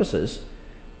of purposes.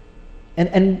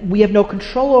 And we have no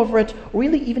control over it, or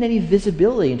really even any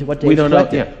visibility into what data is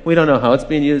collected. We don't know how it's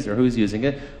being used or who's using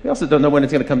it. We also don't know when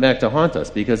it's going to come back to haunt us,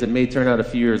 because it may turn out a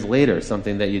few years later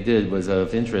something that you did was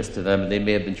of interest to them, and they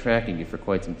may have been tracking you for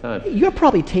quite some time. You're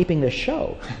probably taping this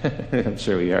show. I'm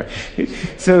sure we are.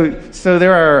 So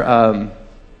there are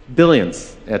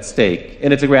billions at stake,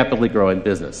 and it's a rapidly growing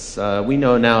business. We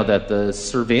know now that the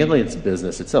surveillance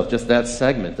business itself, just that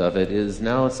segment of it, is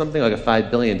now something like a $5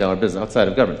 billion business outside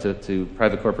of government to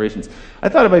private corporations. I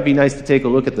thought it might be nice to take a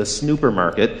look at the snooper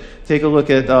market, take a look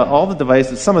at all the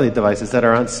devices, some of the devices that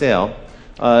are on sale.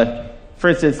 For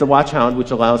instance, the Watchhound,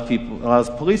 which allows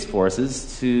police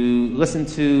forces to listen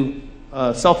to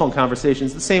cell phone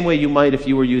conversations the same way you might if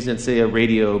you were using, say, a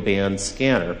radio band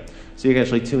scanner. So you can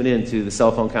actually tune in to the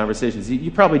cell phone conversations.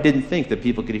 You probably didn't think that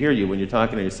people could hear you when you're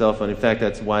talking to your cell phone. In fact,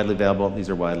 that's widely available. These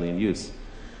are widely in use.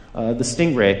 The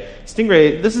Stingray.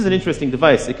 Stingray, this is an interesting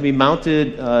device. It can be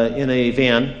mounted in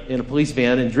a police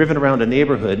van, and driven around a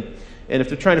neighborhood. And if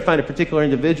they're trying to find a particular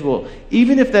individual,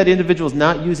 even if that individual is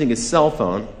not using his cell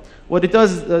phone, what it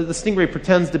does is the Stingray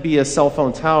pretends to be a cell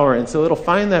phone tower, and so it'll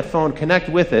find that phone, connect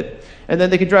with it, and then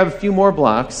they can drive a few more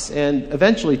blocks and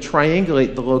eventually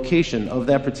triangulate the location of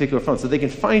that particular phone. So they can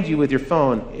find you with your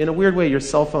phone. In a weird way, your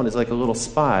cell phone is like a little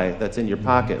spy that's in your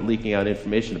pocket, leaking out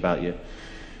information about you.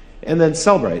 And then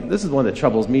Cellbrite. This is one that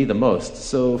troubles me the most.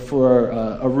 So for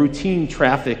a routine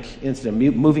traffic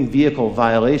incident, moving vehicle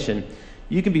violation,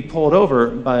 you can be pulled over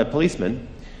by a policeman,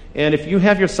 and if you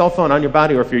have your cell phone on your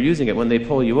body, or if you're using it when they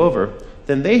pull you over,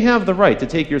 then they have the right to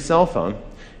take your cell phone,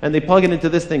 and they plug it into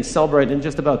this thing, Cellbrite, and in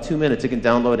just about 2 minutes it can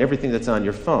download everything that's on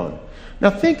your phone. Now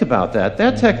think about that.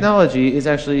 That technology is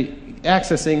actually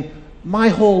accessing my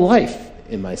whole life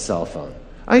in my cell phone.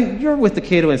 You're with the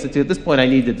Cato Institute. At this point, I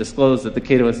need to disclose that the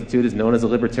Cato Institute is known as a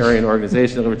libertarian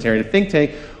organization, a libertarian think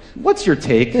tank. What's your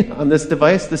take on this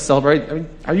device, this Cellbrite? I mean,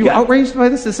 are you outraged by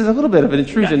this? This is a little bit of an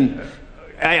intrusion.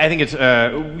 I think it's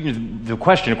the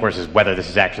question, of course, is whether this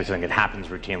is actually something that happens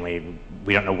routinely.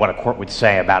 We don't know what a court would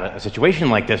say about a situation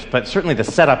like this, but certainly the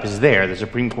setup is there. The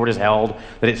Supreme Court has held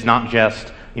that it's not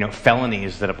just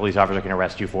felonies that a police officer can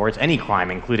arrest you for. It's any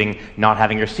crime, including not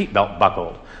having your seatbelt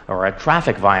buckled or a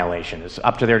traffic violation. It's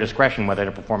up to their discretion whether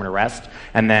to perform an arrest,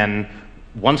 and then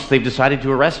once they've decided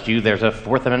to arrest you, there's a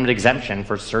Fourth Amendment exemption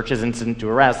for searches incident to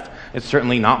arrest. It's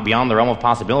certainly not beyond the realm of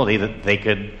possibility that they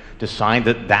could decide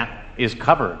that that is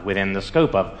covered within the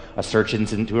scope of a search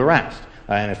incident to arrest,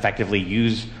 and effectively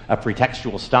use a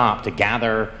pretextual stop to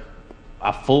gather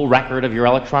a full record of your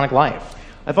electronic life.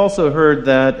 I've also heard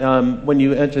that when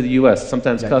you enter the U.S.,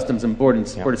 sometimes Customs and Border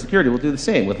Security will do the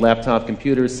same with laptop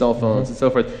computers, cell phones, and so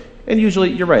forth. And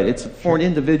usually, you're right, it's for an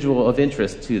individual of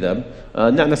interest to them.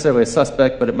 Not necessarily a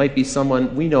suspect, but it might be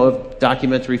someone. We know of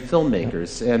documentary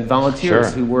filmmakers and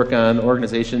volunteers who work on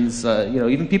organizations,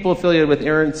 even people affiliated with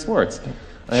Aaron Swartz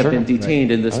have been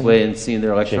detained in this way and seen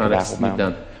their electronics moved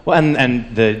down. Well,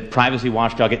 and the privacy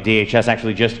watchdog at DHS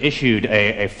actually just issued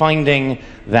a finding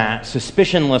that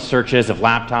suspicionless searches of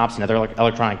laptops and other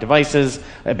electronic devices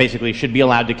basically should be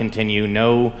allowed to continue.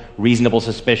 No reasonable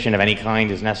suspicion of any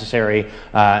kind is necessary.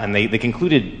 And they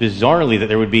concluded, bizarrely, that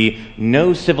there would be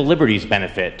no civil liberties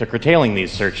benefit to curtailing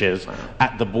these searches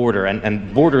at the border.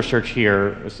 And border search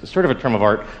here is sort of a term of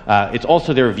art. It's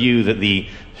also their view that the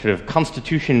sort of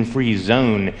constitution-free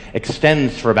zone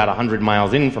extends for about 100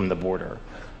 miles in from the border.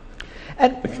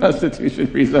 And the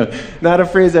Constitution-free zone. Not a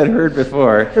phrase I'd heard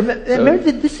before. Remember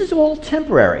that this is all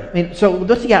temporary. I mean, so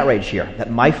what's the outrage here?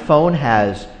 That my phone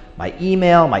has my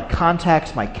email, my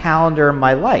contacts, my calendar,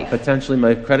 my life. Potentially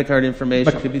my credit card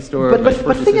information could be stored.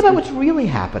 But think about what's really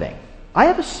happening. I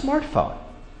have a smartphone.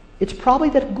 It's probably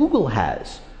that Google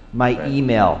has my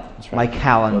email, my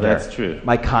calendar,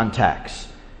 my contacts.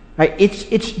 Right?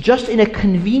 It's just in a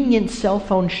convenient cell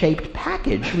phone-shaped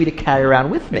package for me to carry around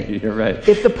with me. You're right.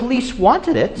 If the police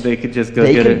wanted it, they could just go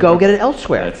get it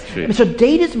elsewhere. That's true. I mean, so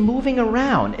data's moving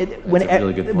around. One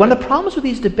of the problems with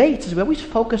these debates is we always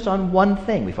focus on one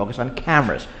thing. We focus on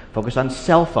cameras, focus on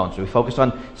cell phones, we focus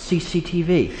on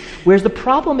CCTV. Whereas the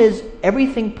problem is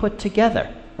everything put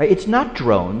together. Right? It's not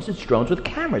drones, it's drones with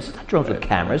cameras. It's not drones with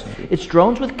cameras. It's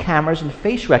drones with cameras and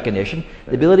face recognition,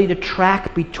 the ability to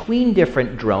track between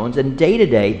different drones and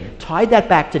day-to-day, tie that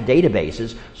back to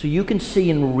databases so you can see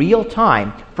in real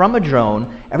time from a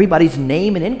drone everybody's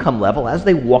name and income level as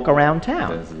they walk around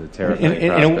town. This is a terrifying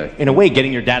prospect. In a way,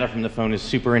 getting your data from the phone is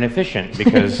super inefficient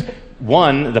because,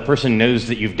 one, the person knows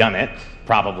that you've done it,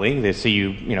 probably. They see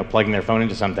you plugging their phone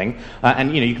into something,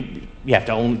 and you have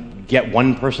to only get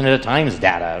one person at a time's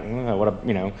data.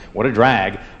 What a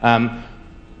drag.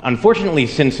 Unfortunately,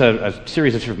 since a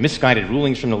series of sort of misguided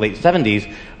rulings from the late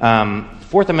 70s,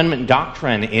 Fourth Amendment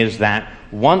doctrine is that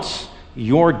once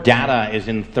your data is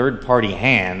in third-party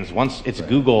hands, once it's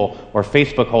Google or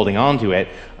Facebook holding on to it,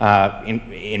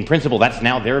 in principle, that's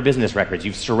now their business records.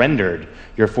 You've surrendered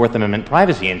your Fourth Amendment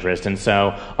privacy interest. And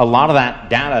so a lot of that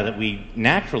data that we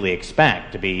naturally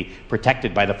expect to be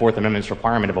protected by the Fourth Amendment's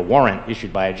requirement of a warrant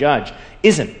issued by a judge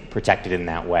isn't protected in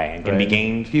that way and can be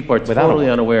gained. People are totally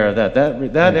unaware of that.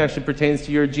 That actually pertains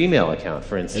to your Gmail account,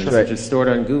 for instance, which is stored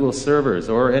on Google servers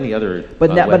or any other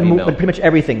but pretty much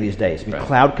everything these days. I mean,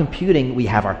 cloud computing, we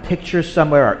have our pictures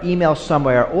somewhere, our emails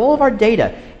somewhere. All of our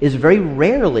data is very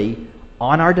rarely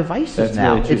on our devices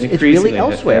now. It's really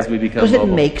elsewhere because it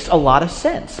makes a lot of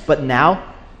sense. But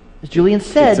now, as Julian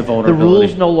said, the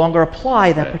rules no longer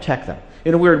apply that protect them.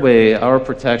 In a weird way, our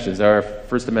protections, our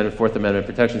First Amendment, Fourth Amendment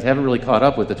protections haven't really caught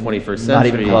up with the 21st century. Not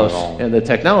even close. And the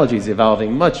technology is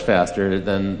evolving much faster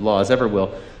than laws ever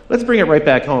will. Let's bring it right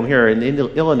back home here in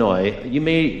Illinois.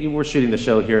 You were shooting the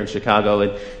show here in Chicago,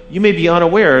 and you may be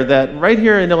unaware that right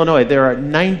here in Illinois there are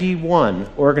 91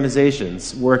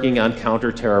 organizations working on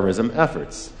counterterrorism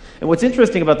efforts. And what's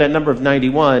interesting about that number of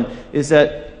 91 is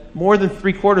that more than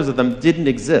 3/4 of them didn't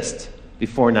exist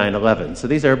before 9/11. So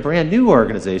these are brand new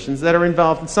organizations that are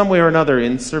involved in some way or another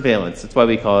in surveillance. That's why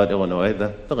we call it Illinois,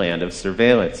 the land of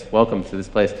surveillance. Welcome to this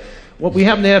place. What we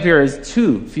happen to have here is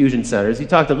 2 fusion centers. You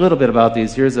talked a little bit about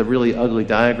these. Here's a really ugly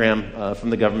diagram from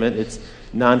the government. It's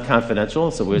non-confidential,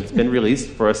 so it's been released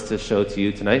for us to show to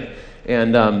you tonight.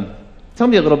 And tell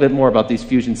me a little bit more about these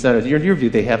fusion centers. In your view,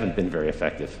 they haven't been very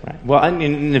effective. Right. Well,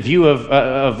 in the view of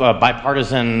a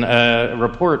bipartisan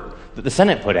report that the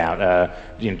Senate put out,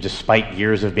 despite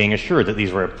years of being assured that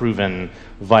these were a proven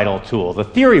vital tool. The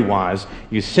theory was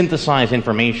you synthesize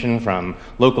information from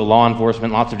local law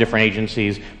enforcement, lots of different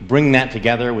agencies, bring that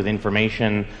together with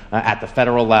information at the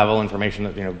federal level, information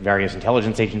that various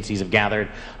intelligence agencies have gathered,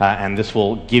 and this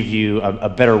will give you a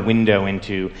better window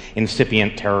into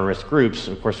incipient terrorist groups.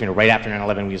 Of course, right after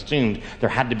 9/11, we assumed there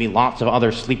had to be lots of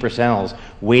other sleeper cells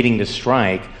waiting to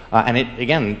strike, and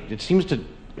it seems to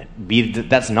be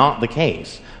that's not the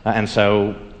case, and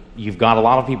so you've got a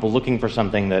lot of people looking for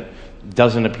something that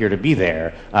doesn't appear to be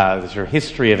there. The sort of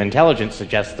history of intelligence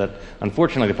suggests that,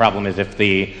 unfortunately, the problem is if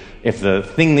the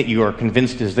thing that you are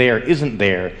convinced is there isn't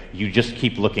there, you just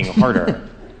keep looking harder.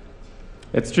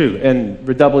 It's true, and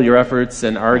redouble your efforts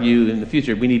and argue in the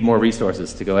future. We need more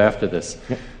resources to go after this.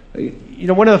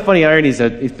 One of the funny ironies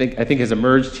that I think has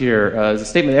emerged here is a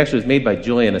statement that actually was made by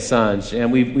Julian Assange,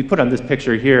 and we put on this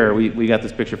picture here. We got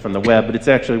this picture from the web, but it's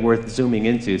actually worth zooming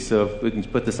into. So if we can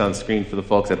put this on screen for the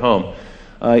folks at home,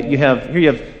 you have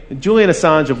Julian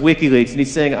Assange of WikiLeaks, and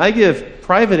he's saying, "I give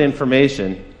private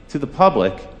information to the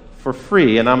public for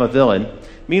free, and I'm a villain."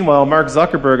 Meanwhile, Mark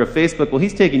Zuckerberg of Facebook, well,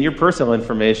 he's taking your personal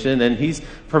information and he's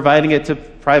providing it to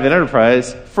private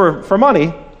enterprise for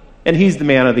money, and he's the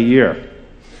man of the year.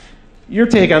 Your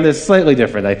take on this is slightly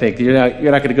different, I think. You're not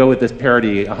going to go with this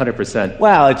parody 100%.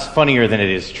 Well, it's funnier than it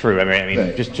is true. I mean,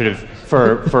 right. Just sort of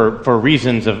for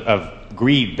reasons of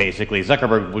greed, basically.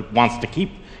 Zuckerberg wants to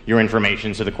keep your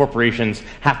information, so the corporations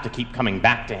have to keep coming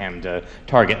back to him to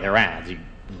target their ads. You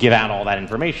give out all that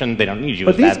information, they don't need you.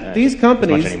 But these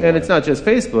companies, and it's not just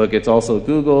Facebook, it's also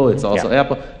Google, it's also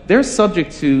Apple, they're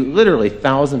subject to literally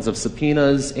thousands of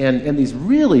subpoenas and these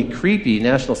really creepy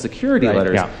national security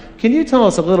letters. Yeah. Can you tell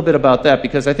us a little bit about that?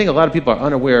 Because I think a lot of people are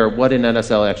unaware of what an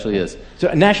NSL actually is.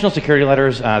 So national security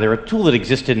letters, they're a tool that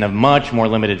existed in a much more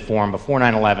limited form before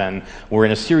 9/11, were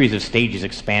in a series of stages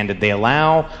expanded. They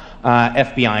allow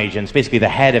FBI agents, basically the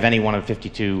head of any one of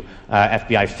 52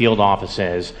 FBI field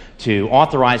offices, to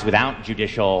authorize without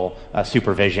judicial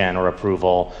supervision or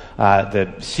approval the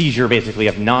seizure basically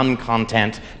of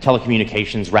non-content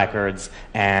telecommunications records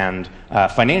and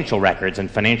financial records.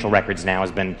 And financial records now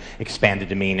has been expanded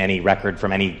to mean any record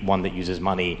from anyone that uses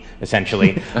money,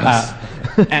 essentially.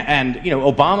 And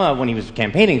Obama, when he was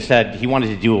campaigning, said he wanted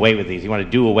to do away with these. He wanted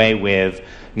to do away with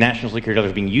national security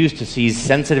letters being used to seize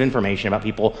sensitive information about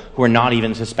people who are not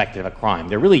even suspected of a crime.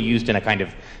 They're really used in a kind of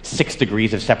 6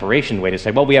 degrees of separation way to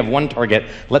say, well, we have one target,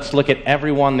 let's look at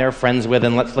everyone they're friends with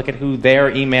and let's look at who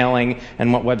they're emailing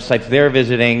and what websites they're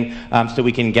visiting, so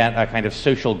we can get a kind of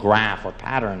social graph or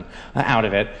pattern out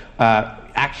of it.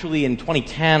 Actually, in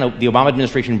 2010, the Obama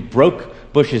administration broke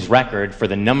Bush's record for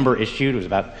the number issued. It was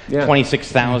about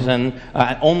 26,000,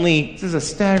 only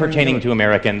pertaining to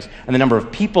Americans. And the number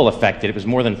of people affected, it was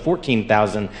more than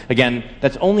 14,000. Again,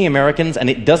 that's only Americans, and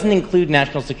it doesn't include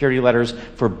national security letters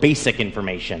for basic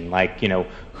information, like,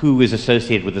 who is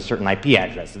associated with a certain IP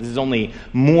address. This is only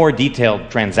more detailed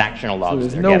transactional logs. So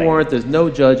there's no warrant, there's no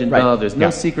judge involved, there's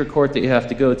no secret court that you have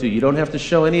to go to. You don't have to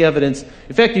show any evidence.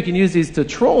 In fact, you can use these to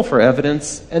troll for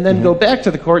evidence and then go back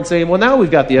to the court and say, well, now we've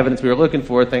got the evidence we were looking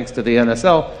for thanks to the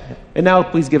NSL, and now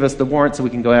please give us the warrant so we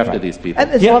can go after these people.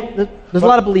 And there's a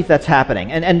lot of belief that's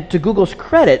happening. And to Google's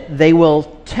credit, they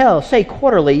will say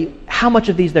quarterly how much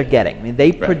of these they're getting. I mean,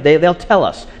 they'll tell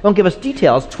us. They don't give us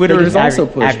details. Twitter has also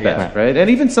pushed back, right? And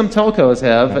even some telcos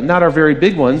have, not our very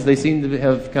big ones, they seem to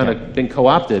have kind of been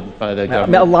co-opted by the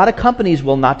government. A lot of companies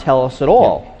will not tell us at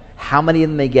all how many of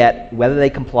them they get, whether they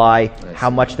comply, how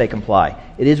much they comply.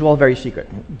 It is all very secret.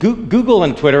 Google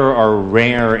and Twitter are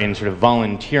rare in sort of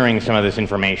volunteering some of this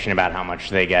information about how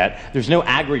much they get. There's no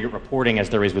aggregate reporting as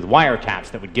there is with wiretaps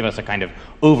that would give us a kind of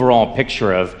overall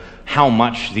picture of how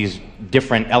much these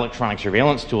different electronic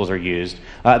surveillance tools are used.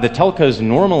 The telcos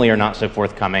normally are not so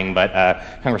forthcoming, but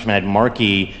Congressman Ed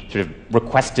Markey sort of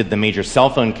requested the major cell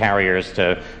phone carriers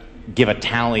to give a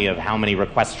tally of how many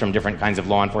requests from different kinds of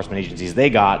law enforcement agencies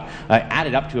they got,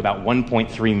 added up to about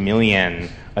 1.3 million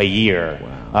a year.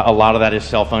 Wow. A lot of that is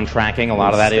cell phone tracking. A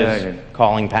lot of that is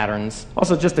calling patterns.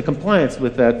 Also, just the compliance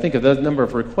with that, think of the number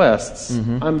of requests.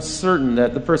 I'm certain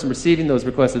that the person receiving those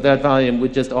requests at that volume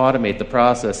would just automate the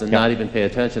process and not even pay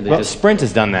attention. Well, Sprint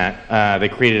has done that. They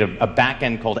created a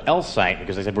back-end called L-Site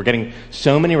because they said, we're getting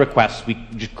so many requests, we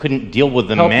just couldn't deal with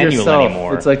them manually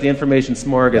anymore. It's like the information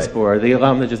smorgasbord. They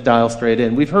allow them to just dial straight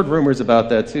in. We've heard rumors about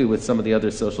that, too, with some of the other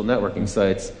social networking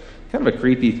sites. Kind of a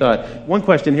creepy thought. One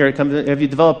question here comes in, have you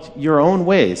developed your own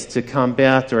ways to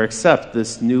combat or accept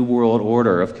this new world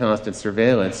order of constant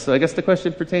surveillance? So I guess the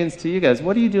question pertains to you guys.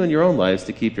 What do you do in your own lives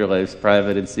to keep your lives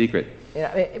private and secret?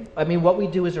 I mean, what we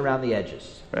do is around the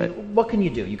edges. Right. I mean, what can you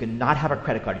do? You can not have a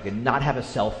credit card. You can not have a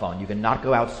cell phone. You can not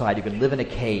go outside. You can live in a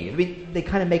cave. I mean, they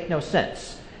kind of make no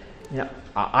sense. You know,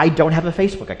 I don't have a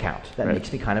Facebook account. That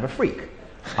makes me kind of a freak.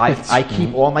 I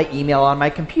keep all my email on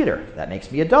my computer. That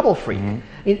makes me a double freak.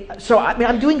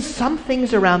 I'm doing some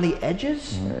things around the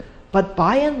edges, but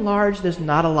by and large, there's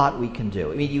not a lot we can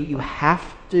do. I mean, you have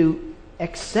to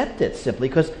accept it simply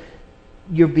because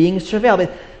you're being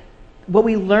surveilled. What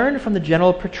we learned from the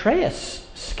General Petraeus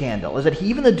scandal is that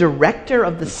even the director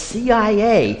of the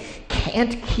CIA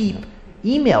can't keep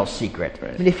email secret.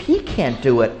 I mean, if he can't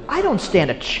do it, I don't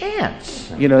stand a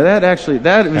chance. You know, that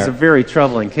is a very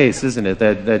troubling case, isn't it?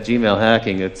 That Gmail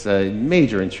hacking, it's a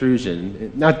major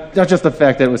intrusion. Not just the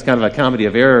fact that it was kind of a comedy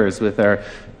of errors with our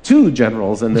two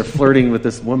generals and they're flirting with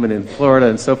this woman in Florida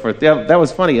and so forth. That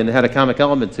was funny and it had a comic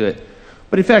element to it.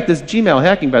 But in fact, this Gmail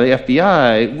hacking by the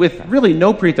FBI with really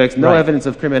no pretext, no evidence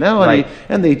of criminality,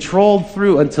 and they trolled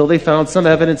through until they found some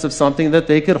evidence of something that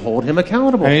they could hold him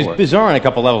accountable for. It's bizarre on a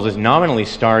couple levels. It nominally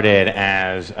started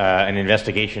as an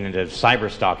investigation into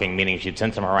cyber stalking, meaning she'd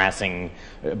sent some harassing,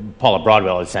 Paula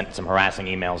Broadwell had sent some harassing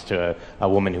emails to a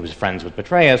woman who was friends with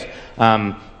Petraeus.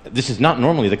 This is not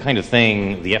normally the kind of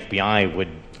thing the FBI would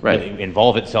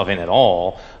involve itself in at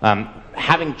all.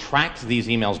 Having tracked these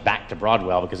emails back to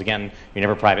Broadwell, because again, you're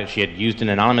never private, she had used an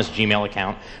anonymous Gmail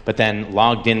account, but then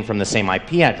logged in from the same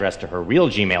IP address to her real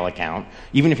Gmail account.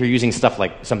 Even if you're using stuff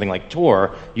like something like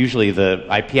Tor, usually the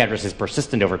IP address is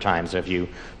persistent over time. So if you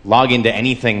log into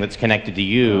anything that's connected to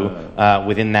you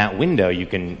within that window, you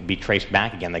can be traced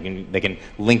back again. They can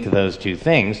link those two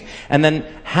things. And then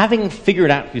having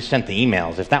figured out who sent the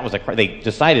emails, if that was they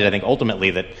decided, I think,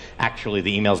 ultimately that actually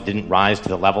the emails didn't rise to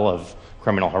the level of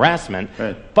criminal harassment,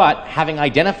 but having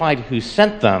identified who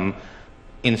sent them,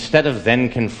 instead of then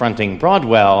confronting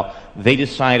Broadwell, they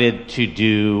decided to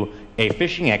do a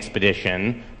fishing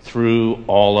expedition through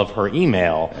all of her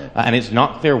email. And it's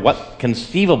not clear what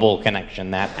conceivable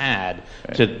connection that had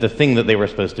to the thing that they were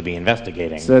supposed to be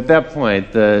investigating. So at that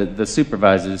point, the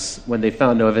supervisors, when they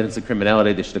found no evidence of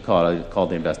criminality, they should have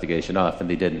called the investigation off, and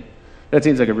they didn't. That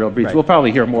seems like a real breach. We'll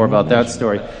probably hear more about that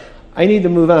story. I need to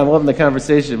move on. I'm loving the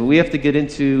conversation, but we have to get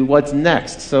into what's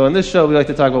next. So in this show, we like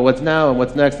to talk about what's now and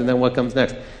what's next, and then what comes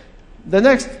next. The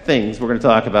next things we're going to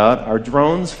talk about are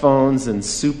drones, phones, and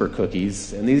super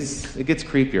cookies. And it gets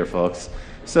creepier, folks.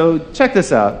 So check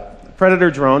this out. Predator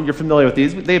drone, you're familiar with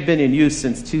these. They've been in use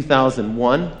since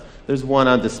 2001. There's one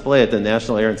on display at the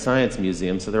National Air and Science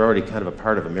Museum, so they're already kind of a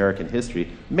part of American history.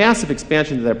 Massive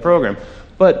expansion to that program.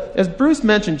 But as Bruce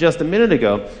mentioned just a minute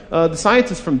ago, the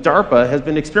scientists from DARPA have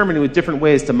been experimenting with different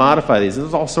ways to modify these.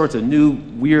 There's all sorts of new,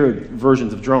 weird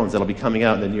versions of drones that will be coming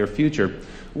out in the near future.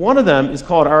 One of them is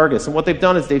called Argus, and what they've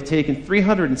done is they've taken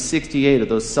 368 of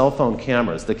those cell phone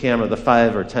cameras, the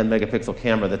 5 or 10 megapixel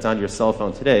camera that's on your cell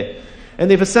phone today, and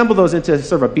they've assembled those into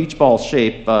sort of a beach ball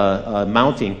shape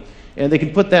mounting. And they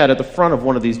can put that at the front of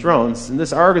one of these drones. And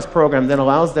this Argus program then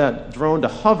allows that drone to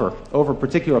hover over a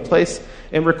particular place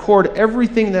and record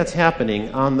everything that's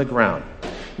happening on the ground.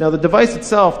 Now, the device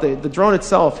itself, the drone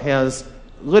itself, has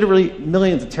literally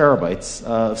millions of terabytes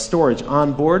of storage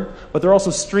on board, but they're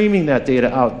also streaming that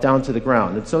data out down to the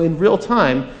ground. And so in real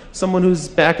time, someone who's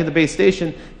back in the base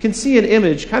station can see an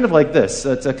image kind of like this.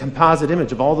 It's a composite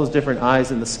image of all those different eyes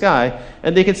in the sky,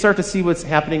 and they can start to see what's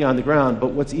happening on the ground.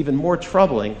 But what's even more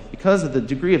troubling, because of the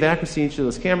degree of accuracy in each of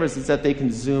those cameras, is that they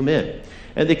can zoom in.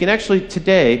 And they can actually,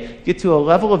 today, get to a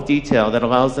level of detail that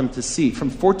allows them to see from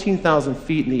 14,000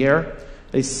 feet in the air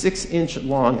a 6-inch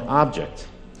long object.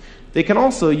 They can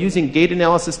also, using gait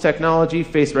analysis technology,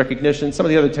 face recognition, some of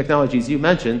the other technologies you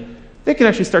mentioned, they can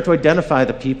actually start to identify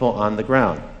the people on the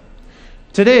ground.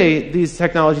 Today, these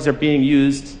technologies are being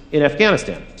used in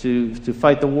Afghanistan to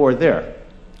fight the war there.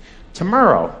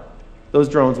 Tomorrow, those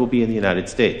drones will be in the United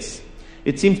States.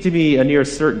 It seems to be a near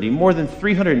certainty. More than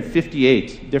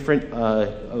 358 different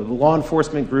law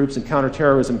enforcement groups and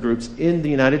counterterrorism groups in the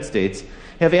United States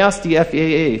have asked the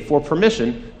FAA for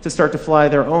permission to start to fly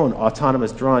their own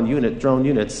autonomous drone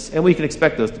units, and we can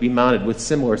expect those to be mounted with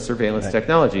similar surveillance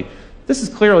technology. This is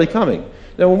clearly coming.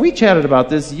 Now, when we chatted about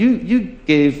this, you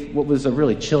gave what was a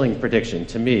really chilling prediction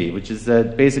to me, which is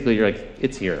that basically you're like,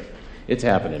 it's here. It's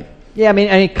happening. Yeah, I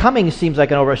mean coming seems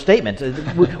like an overstatement.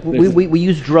 We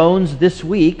used drones this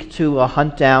week to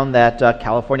hunt down that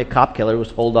California cop killer who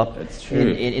was holed up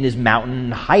in his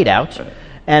mountain hideout. Right.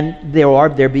 And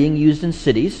they're being used in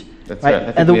cities. That's right.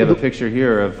 I think we have a picture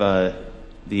here of well,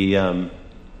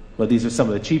 these are some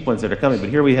of the cheap ones that are coming, but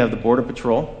here we have the Border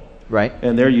Patrol. Right.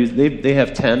 And they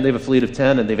have 10, they have a fleet of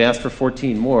 10, and they've asked for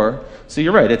 14 more. So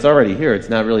you're right, it's already here, it's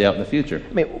not really out in the future.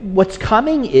 I mean, what's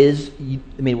coming is,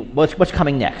 what's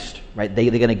coming next, right?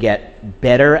 They're going to get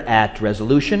better at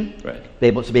resolution, right. Be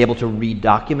able to read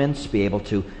documents, be able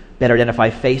to better identify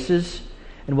faces.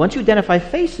 And once you identify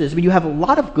faces, I mean, you have a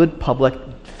lot of good public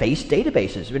face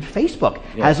databases. I mean, Facebook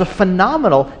has a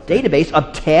phenomenal database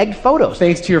of tagged photos.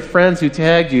 Thanks to your friends who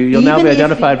tagged you, you'll now be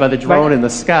identified by the drone in the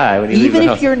sky when you leave the house.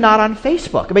 Even if you're not on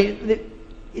Facebook. I mean,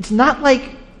 it's not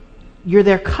like you're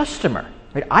their customer.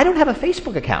 Right? I don't have a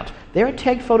Facebook account. There are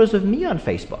tagged photos of me on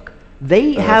Facebook.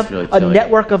 They have really a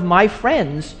network of my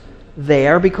friends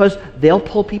there because they'll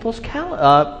pull people's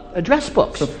address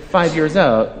books. So 5 years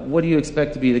out, what do you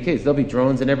expect to be the case? There'll be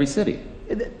drones in every city.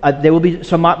 There will be.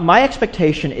 So my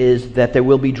expectation is that there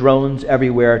will be drones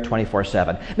everywhere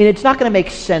 24/7. I mean, it's not going to make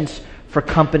sense for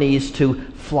companies to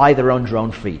fly their own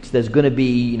drone fleets. There's going to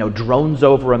be, Drones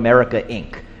Over America,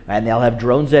 Inc., and they'll have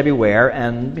drones everywhere.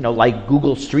 And like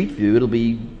Google Street View, it'll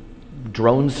be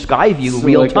drones sky view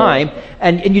real time,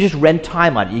 and you just rent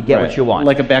time on it. You get what you want.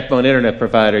 Like a backbone internet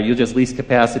provider, you'll just lease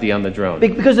capacity on the drone.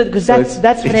 Because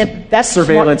that's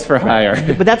surveillance for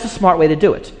hire. But that's a smart way to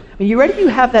do it. I mean, you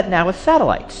have that now with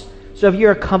satellites. So if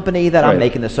you're a company that I'm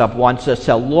making this up wants to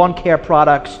sell lawn care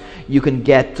products, you can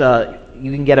get a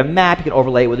map, you can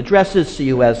overlay it with addresses, so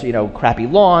you has crappy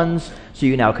lawns, so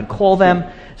you now can call them.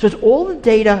 So it's all the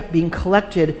data being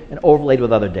collected and overlaid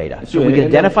with other data. So we can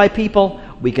identify people,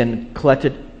 we can collect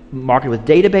it, market it with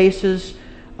databases,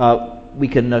 we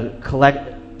can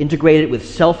integrate it with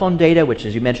cell phone data, which,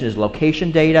 as you mentioned, is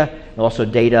location data, and also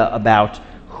data about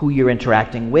who you're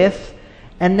interacting with.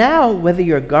 And now, whether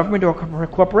you're a government or a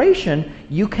corporation,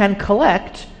 you can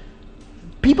collect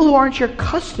people who aren't your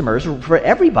customers, for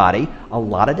everybody, a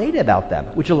lot of data about them,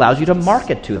 which allows you to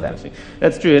market to them.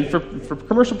 That's true. And for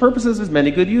commercial purposes, there's many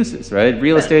good uses, right?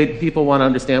 Real estate, people want to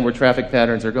understand where traffic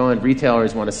patterns are going.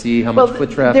 Retailers want to see how much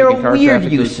foot traffic and car traffic. There are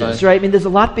weird uses, right? I mean, there's a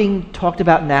lot being talked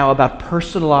about now about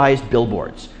personalized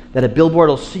billboards, that a billboard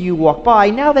will see you walk by.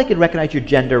 Now they can recognize your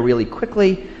gender really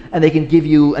quickly, and they can give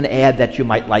you an ad that you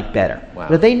might like better. Wow.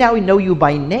 But if they now know you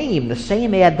by name, the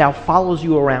same ad now follows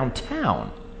you around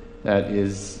town. That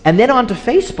is... And then onto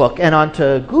Facebook and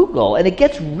onto Google, and it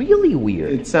gets really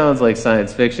weird. It sounds like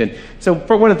science fiction. So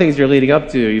for one of the things you're leading up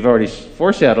to, you've already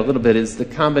foreshadowed a little bit, is the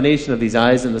combination of these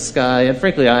eyes in the sky, and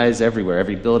frankly, eyes everywhere.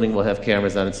 Every building will have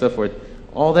cameras on and so forth.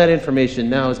 All that information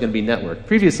now is going to be networked.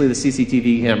 Previously, the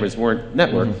CCTV cameras weren't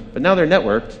networked, but now they're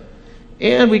networked.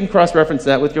 And we can cross-reference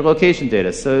that with your location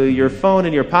data. So your phone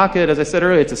in your pocket, as I said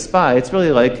earlier, it's a spy. It's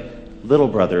really like little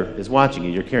brother is watching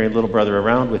you. You're carrying little brother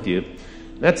around with you.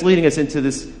 That's leading us into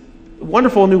this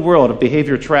wonderful new world of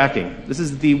behavior tracking. This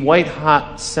is the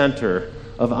white-hot center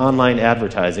of online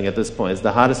advertising at this point. It's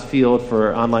the hottest field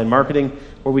for online marketing,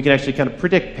 where we can actually kind of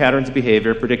predict patterns of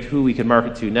behavior, predict who we can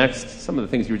market to next, some of the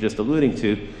things you were just alluding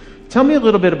to. Tell me a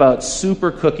little bit about super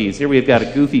cookies. Here we've got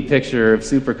a goofy picture of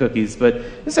super cookies, but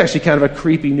this is actually kind of a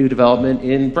creepy new development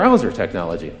in browser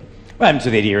technology. Well,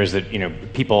 so the idea is that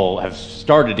people have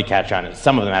started to catch on.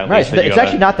 Some of them at least. Right, it's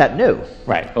actually not that new.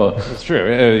 Right. Well, it's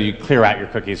true. You clear out your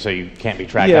cookies so you can't be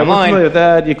tracked online. Yeah, we're familiar with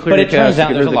that. You clear but it turns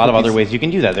out there's a lot of cookies. other ways you can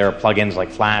do that. There are plugins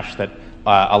like Flash that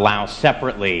allow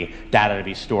separately data to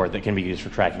be stored that can be used for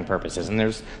tracking purposes. And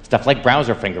there's stuff like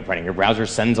browser fingerprinting. Your browser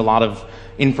sends a lot of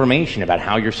information about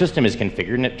how your system is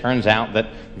configured, and it turns out that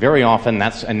very often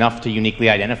that's enough to uniquely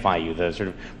identify you, the sort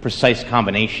of precise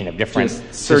combination of different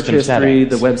search system history, settings.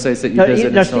 the websites that you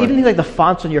visit. Even things like the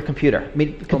fonts on your computer. I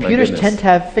mean, computers tend to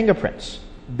have fingerprints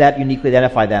that uniquely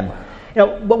identify them.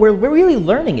 What we're really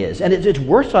learning is, and it's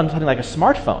worse on something like a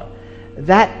smartphone,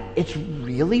 that it's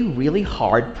really, really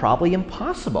hard, probably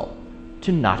impossible,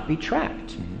 to not be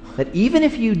tracked. That even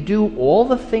if you do all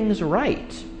the things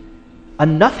right,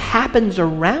 enough happens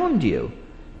around you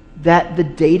that the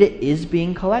data is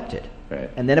being collected. Right.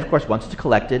 And then, of course, once it's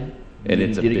collected, and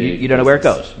you don't know where it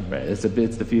goes. Right. It's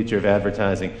the future of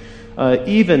advertising.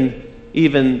 Even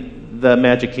the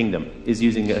Magic Kingdom is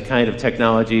using a kind of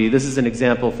technology. This is an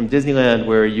example from Disneyland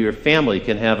where your family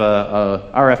can have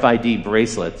a RFID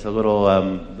bracelet, a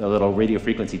little radio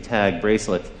frequency tag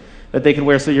bracelet that they can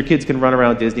wear so your kids can run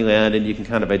around Disneyland and you can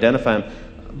kind of identify them.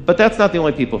 But that's not the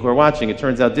only people who are watching. It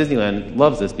turns out Disneyland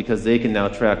loves this because they can now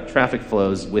track traffic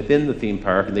flows within the theme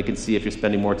park, and they can see if you're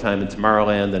spending more time in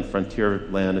Tomorrowland than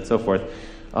Frontierland and so forth.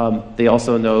 They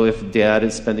also know if dad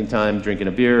is spending time drinking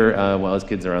a beer while his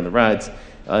kids are on the rides.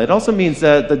 It also means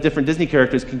that the different Disney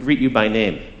characters can greet you by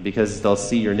name because they'll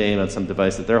see your name on some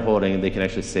device that they're holding and they can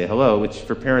actually say hello, which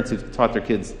for parents who've taught their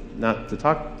kids not to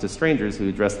talk to strangers who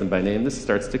address them by name, this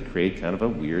starts to create kind of a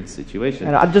weird situation.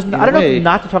 And I don't know if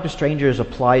not to talk to strangers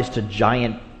applies to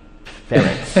giant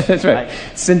ferrets. That's right.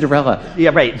 Cinderella. Yeah,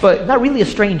 right. But not really a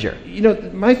stranger. You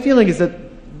know, my feeling is that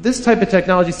this type of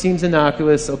technology seems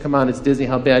innocuous. Oh, come on, it's Disney.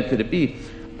 How bad could it be?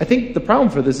 I think the problem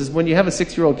for this is when you have a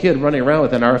 6-year-old kid running around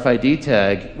with an RFID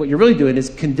tag, what you're really doing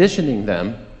is conditioning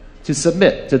them to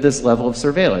submit to this level of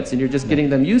surveillance. And you're just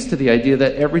getting them used to the idea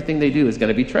that everything they do is going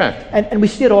to be tracked. And we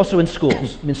see it also in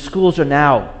schools. I mean, schools are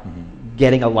now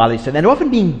getting a lot of these things. And they're often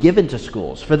being given to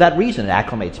schools. For that reason, it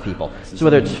acclimates people. So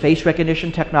whether it's face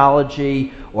recognition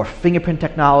technology or fingerprint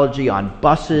technology on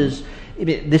buses,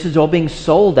 this is all being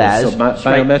sold as... So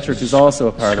biometrics is also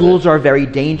a part of it. Schools are very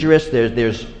dangerous.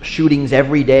 There's shootings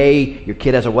every day. Your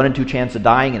kid has a 1 in 2 chance of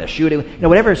dying in a shooting.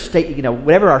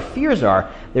 Whatever our fears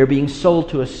are, they're being sold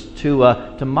to us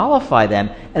to mollify them.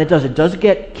 And it does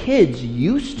get kids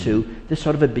used to this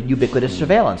sort of a ubiquitous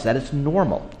surveillance. That is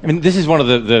normal. I mean, this is one of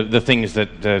the things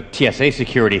that the TSA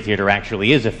security theater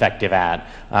actually is effective at.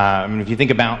 I mean, if you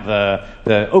think about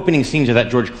the opening scenes of that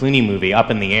George Clooney movie, Up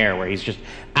in the Air, where he's just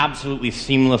absolutely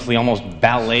seamlessly, almost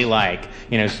ballet-like,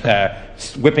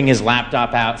 whipping his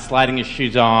laptop out, sliding his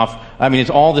shoes off. I mean, it's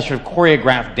all this sort of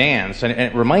choreographed dance, and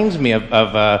it reminds me of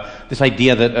this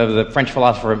idea that of the French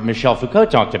philosopher Michel Foucault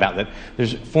talked about, that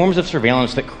there's forms of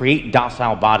surveillance that create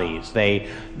docile bodies.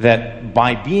 That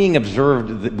by being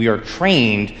observed, that we are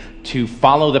trained to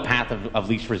follow the path of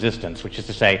least resistance, which is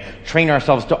to say, train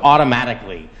ourselves to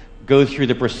automatically go through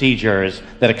the procedures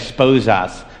that expose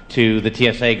us to the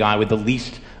TSA guy with the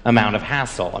least amount of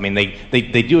hassle. I mean,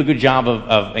 they do a good job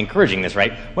of encouraging this,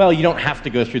 right? Well, you don't have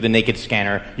to go through the naked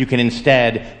scanner. You can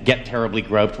instead get terribly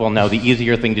groped. Well, no, the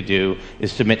easier thing to do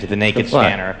is submit to the naked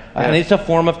scanner. And it's a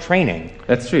form of training.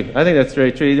 That's true. I think that's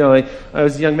very true. You know, I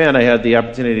was a young man. I had the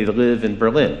opportunity to live in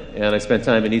Berlin, and I spent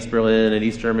time in East Berlin and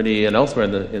East Germany and elsewhere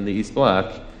in the East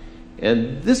Bloc.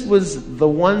 And this was the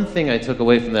one thing I took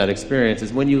away from that experience,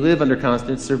 is when you live under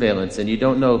constant surveillance and you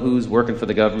don't know who's working for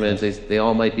the government, they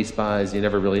all might be spies, you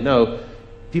never really know,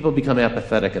 people become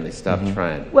apathetic and they stop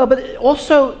trying. Well, but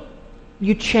also,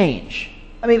 you change.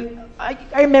 I mean,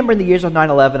 I remember in the years of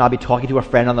 9/11, I'll be talking to a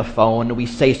friend on the phone, and we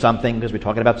say something because we're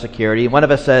talking about security, and one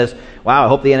of us says, wow, I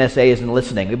hope the NSA isn't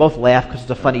listening. We both laugh because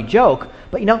it's a funny joke,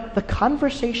 but the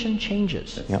conversation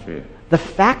changes. That's true. The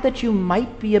fact that you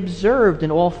might be observed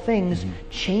in all things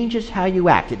changes how you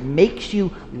act. It makes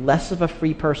you less of a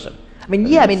free person. I mean,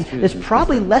 there's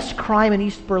probably less crime in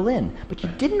East Berlin, but you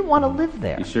didn't want to live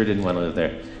there. You sure didn't want to live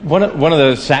there. One of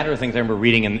the sadder things I remember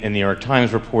reading in the New York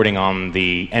Times reporting on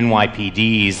the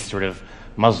NYPD's sort of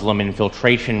Muslim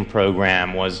infiltration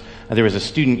program was there was a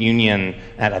student union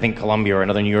at, I think, Columbia or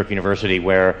another New York university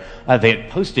where they had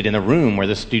posted in the room where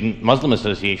the Student Muslim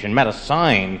Association met a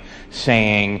sign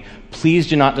saying, please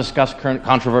do not discuss current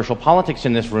controversial politics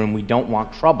in this room. We don't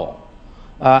want trouble.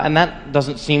 And that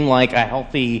doesn't seem like a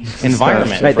healthy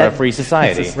environment for a free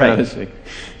society. Right.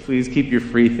 Please keep your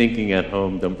free thinking at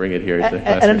home. Don't bring it here.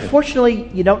 And unfortunately,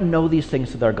 you don't know these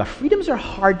things to their gut. Freedoms are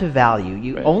hard to value.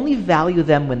 You only value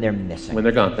them when they're missing. When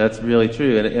they're gone. That's really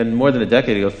true. And more than a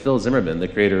decade ago, Phil Zimmerman, the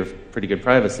creator of Pretty Good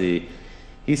Privacy,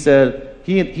 he said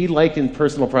he likened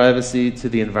personal privacy to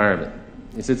the environment.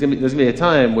 He said there's going to be a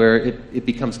time where it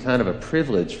becomes kind of a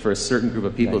privilege for a certain group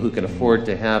of people who can afford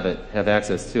to have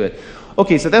access to it.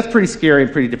 Okay, so that's pretty scary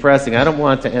and pretty depressing. I don't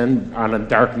want to end on a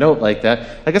dark note like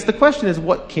that. I guess the question is,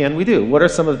 what can we do? What are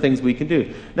some of the things we can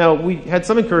do? Now, we had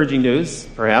some encouraging news,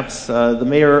 perhaps. The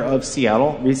mayor of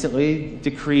Seattle recently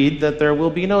decreed that there will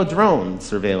be no drone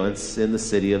surveillance in the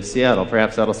city of Seattle.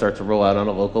 Perhaps that'll start to roll out on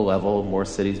a local level. More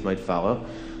cities might follow.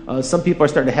 Some people are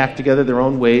starting to hack together their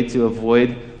own way to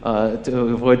avoid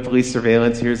police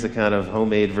surveillance. Here's a kind of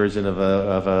homemade version of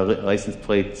a license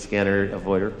plate scanner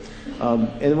avoider.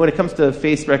 And when it comes to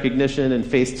face recognition and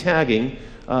face tagging,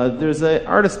 there's an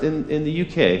artist in the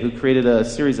UK who created a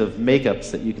series of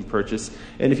makeups that you can purchase.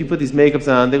 And if you put these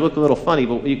makeups on, they look a little funny,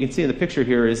 but what you can see in the picture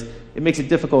here is it makes it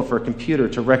difficult for a computer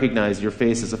to recognize your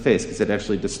face as a face because it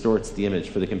actually distorts the image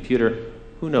for the computer.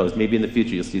 Who knows? Maybe in the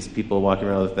future you'll see people walking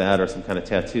around with that or some kind of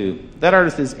tattoo. That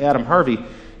artist is Adam Harvey.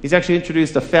 He's actually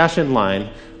introduced a fashion line,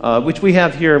 which we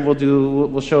have here, and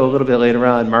we'll show a little bit later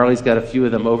on. Marley's got a few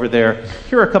of them over there.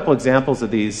 Here are a couple examples of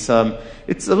these.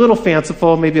 It's a little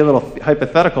fanciful, maybe a little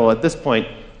hypothetical at this point,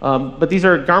 but these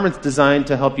are garments designed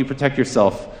to help you protect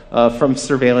yourself from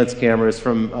surveillance cameras,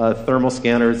 from thermal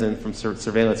scanners, and from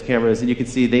surveillance cameras. And you can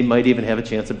see they might even have a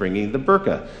chance of bringing the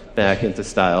burqa back into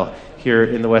style here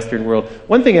in the Western world.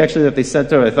 One thing actually that they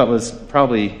sent out I thought was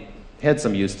probably had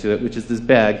some use to it, which is this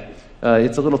bag.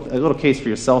 It's a little case for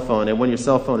your cell phone, and when your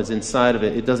cell phone is inside of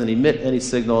it, it doesn't emit any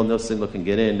signal. No signal can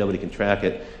get in. Nobody can track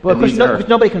it. Well, of course,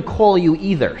 nobody can call you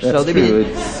either. That's true.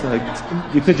 It's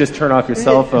like, you could just turn off your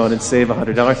cell phone and save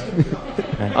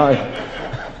 $100.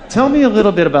 Tell me a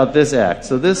little bit about this act.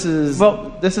 So this is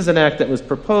an act that was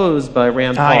proposed by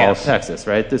Rand Paul of Texas,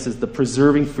 right? This is the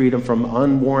Preserving Freedom from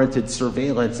Unwarranted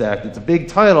Surveillance Act. It's a big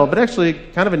title, but actually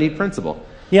kind of a neat principle.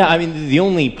 Yeah, I mean, the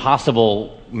only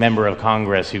possible member of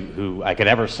Congress who I could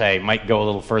ever say might go a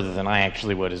little further than I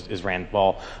actually would is Rand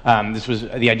Paul.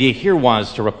 The idea here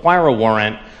was to require a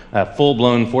warrant, a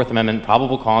full-blown Fourth Amendment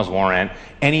probable cause warrant,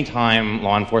 anytime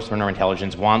law enforcement or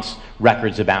intelligence wants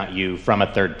records about you from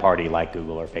a third party like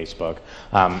Google or Facebook.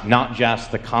 Not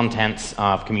just the contents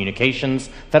of communications.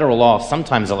 Federal law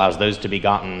sometimes allows those to be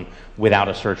gotten without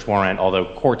a search warrant, although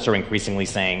courts are increasingly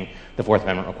saying the Fourth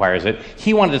Amendment requires it.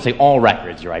 He wanted to say all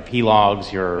records, your IP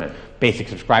logs, your basic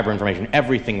subscriber information,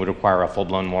 everything would require a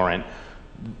full-blown warrant.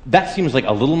 That seems like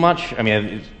a little much. I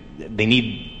mean, they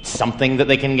need something that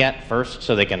they can get first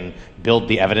so they can build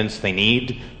the evidence they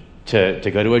need to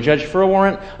go to a judge for a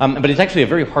warrant. But it's actually a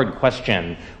very hard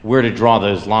question where to draw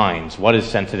those lines. What is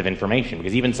sensitive information?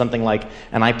 Because even something like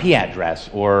an IP address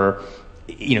or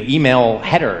email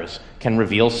headers can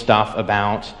reveal stuff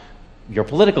about your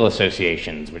political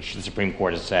associations, which the Supreme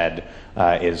Court has said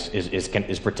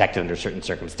is protected under certain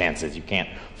circumstances. You can't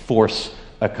force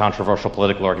a controversial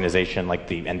political organization like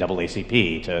the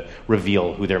NAACP to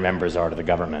reveal who their members are to the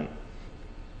government.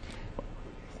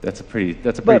 That's a pretty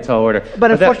tall order.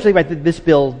 But unfortunately, this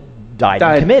bill died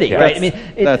in committee, yeah, right?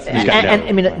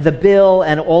 I mean, the bill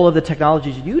and all of the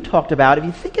technologies you talked about, if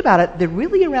you think about it, they're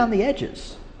really around the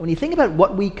edges. When you think about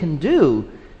what we can do,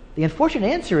 the unfortunate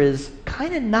answer is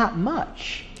kind of not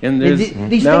much. And these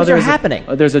things are happening.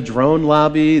 There's a drone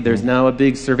lobby. There's now a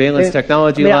big surveillance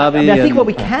technology lobby. I think what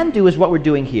we can do is what we're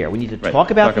doing here. We need to talk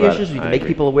about the issues. We need to make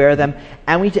people aware of them.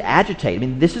 And we need to agitate. I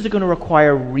mean, this is going to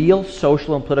require real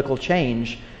social and political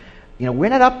change. We're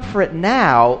not up for it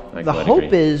now. The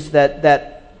hope is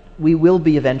that we will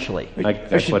be eventually. I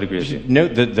quite agree with you.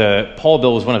 Note that the Paul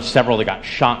bill was one of several that got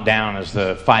shot down as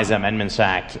the FISA Amendments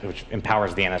Act, which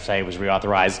empowers the NSA, was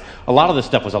reauthorized. A lot of this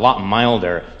stuff was a lot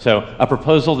milder. So a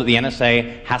proposal that the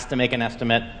NSA has to make an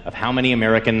estimate of how many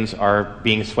Americans are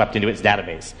being swept into its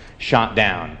database, shot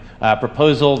down. A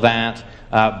proposal that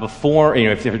before,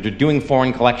 if they're doing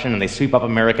foreign collection and they sweep up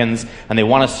Americans and they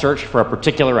want to search for a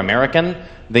particular American,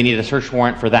 they need a search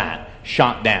warrant for that,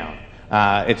 shot down.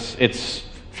 It's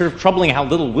sort of troubling how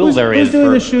little will there is. Who's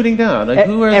doing the shooting down? Like,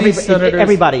 who are these senators?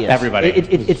 Everybody is. Everybody.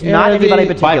 It's not anybody in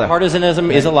particular.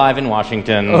 Bipartisanism is alive in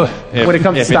Washington. When it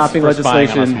comes to stopping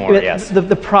legislation. Yes.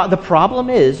 The problem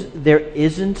is there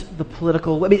isn't the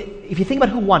political. I mean, if you think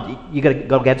about who won, you're going to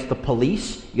go against the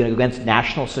police. You're going to go against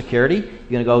national security.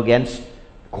 You're going to go against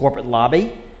corporate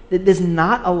lobby. There's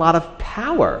not a lot of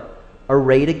power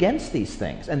arrayed against these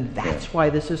things, and that's why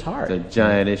this is hard. It's a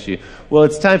giant issue. Well,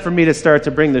 it's time for me to start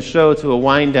to bring the show to a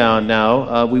wind down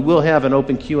now. We will have an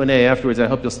open Q&A afterwards. I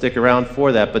hope you'll stick around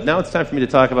for that. But now it's time for me to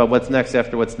talk about what's next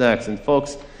after what's next. And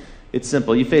folks, it's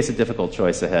simple. You face a difficult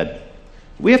choice ahead.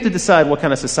 We have to decide what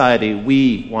kind of society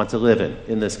we want to live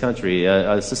in this country.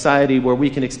 A society where we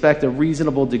can expect a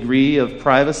reasonable degree of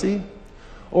privacy,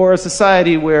 or a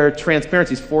society where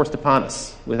transparency is forced upon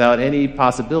us without any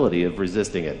possibility of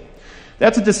resisting it.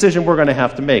 That's a decision we're going to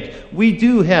have to make. We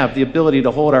do have the ability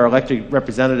to hold our elected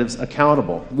representatives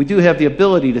accountable. We do have the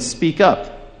ability to speak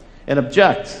up and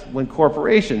object when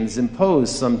corporations impose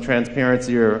some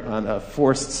transparency or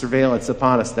forced surveillance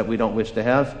upon us that we don't wish to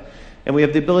have. And we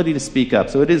have the ability to speak up.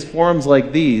 So it is forums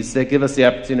like these that give us the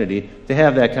opportunity to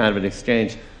have that kind of an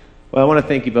exchange. Well, I want to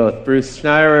thank you both. Bruce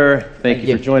Schneier, thank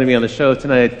you for joining me on the show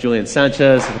tonight. Julian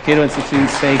Sanchez of the Cato Institute,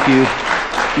 thank you.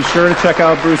 Be sure to check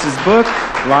out Bruce's book,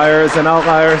 Liars and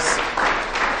Outliers.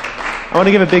 I want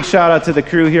to give a big shout out to the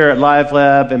crew here at Live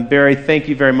Lab. And Barry, thank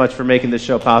you very much for making this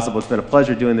show possible. It's been a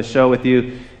pleasure doing the show with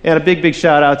you. And a big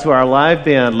shout out to our live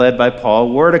band led by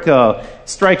Paul Wardico.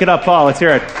 Strike it up, Paul. Let's hear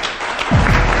it.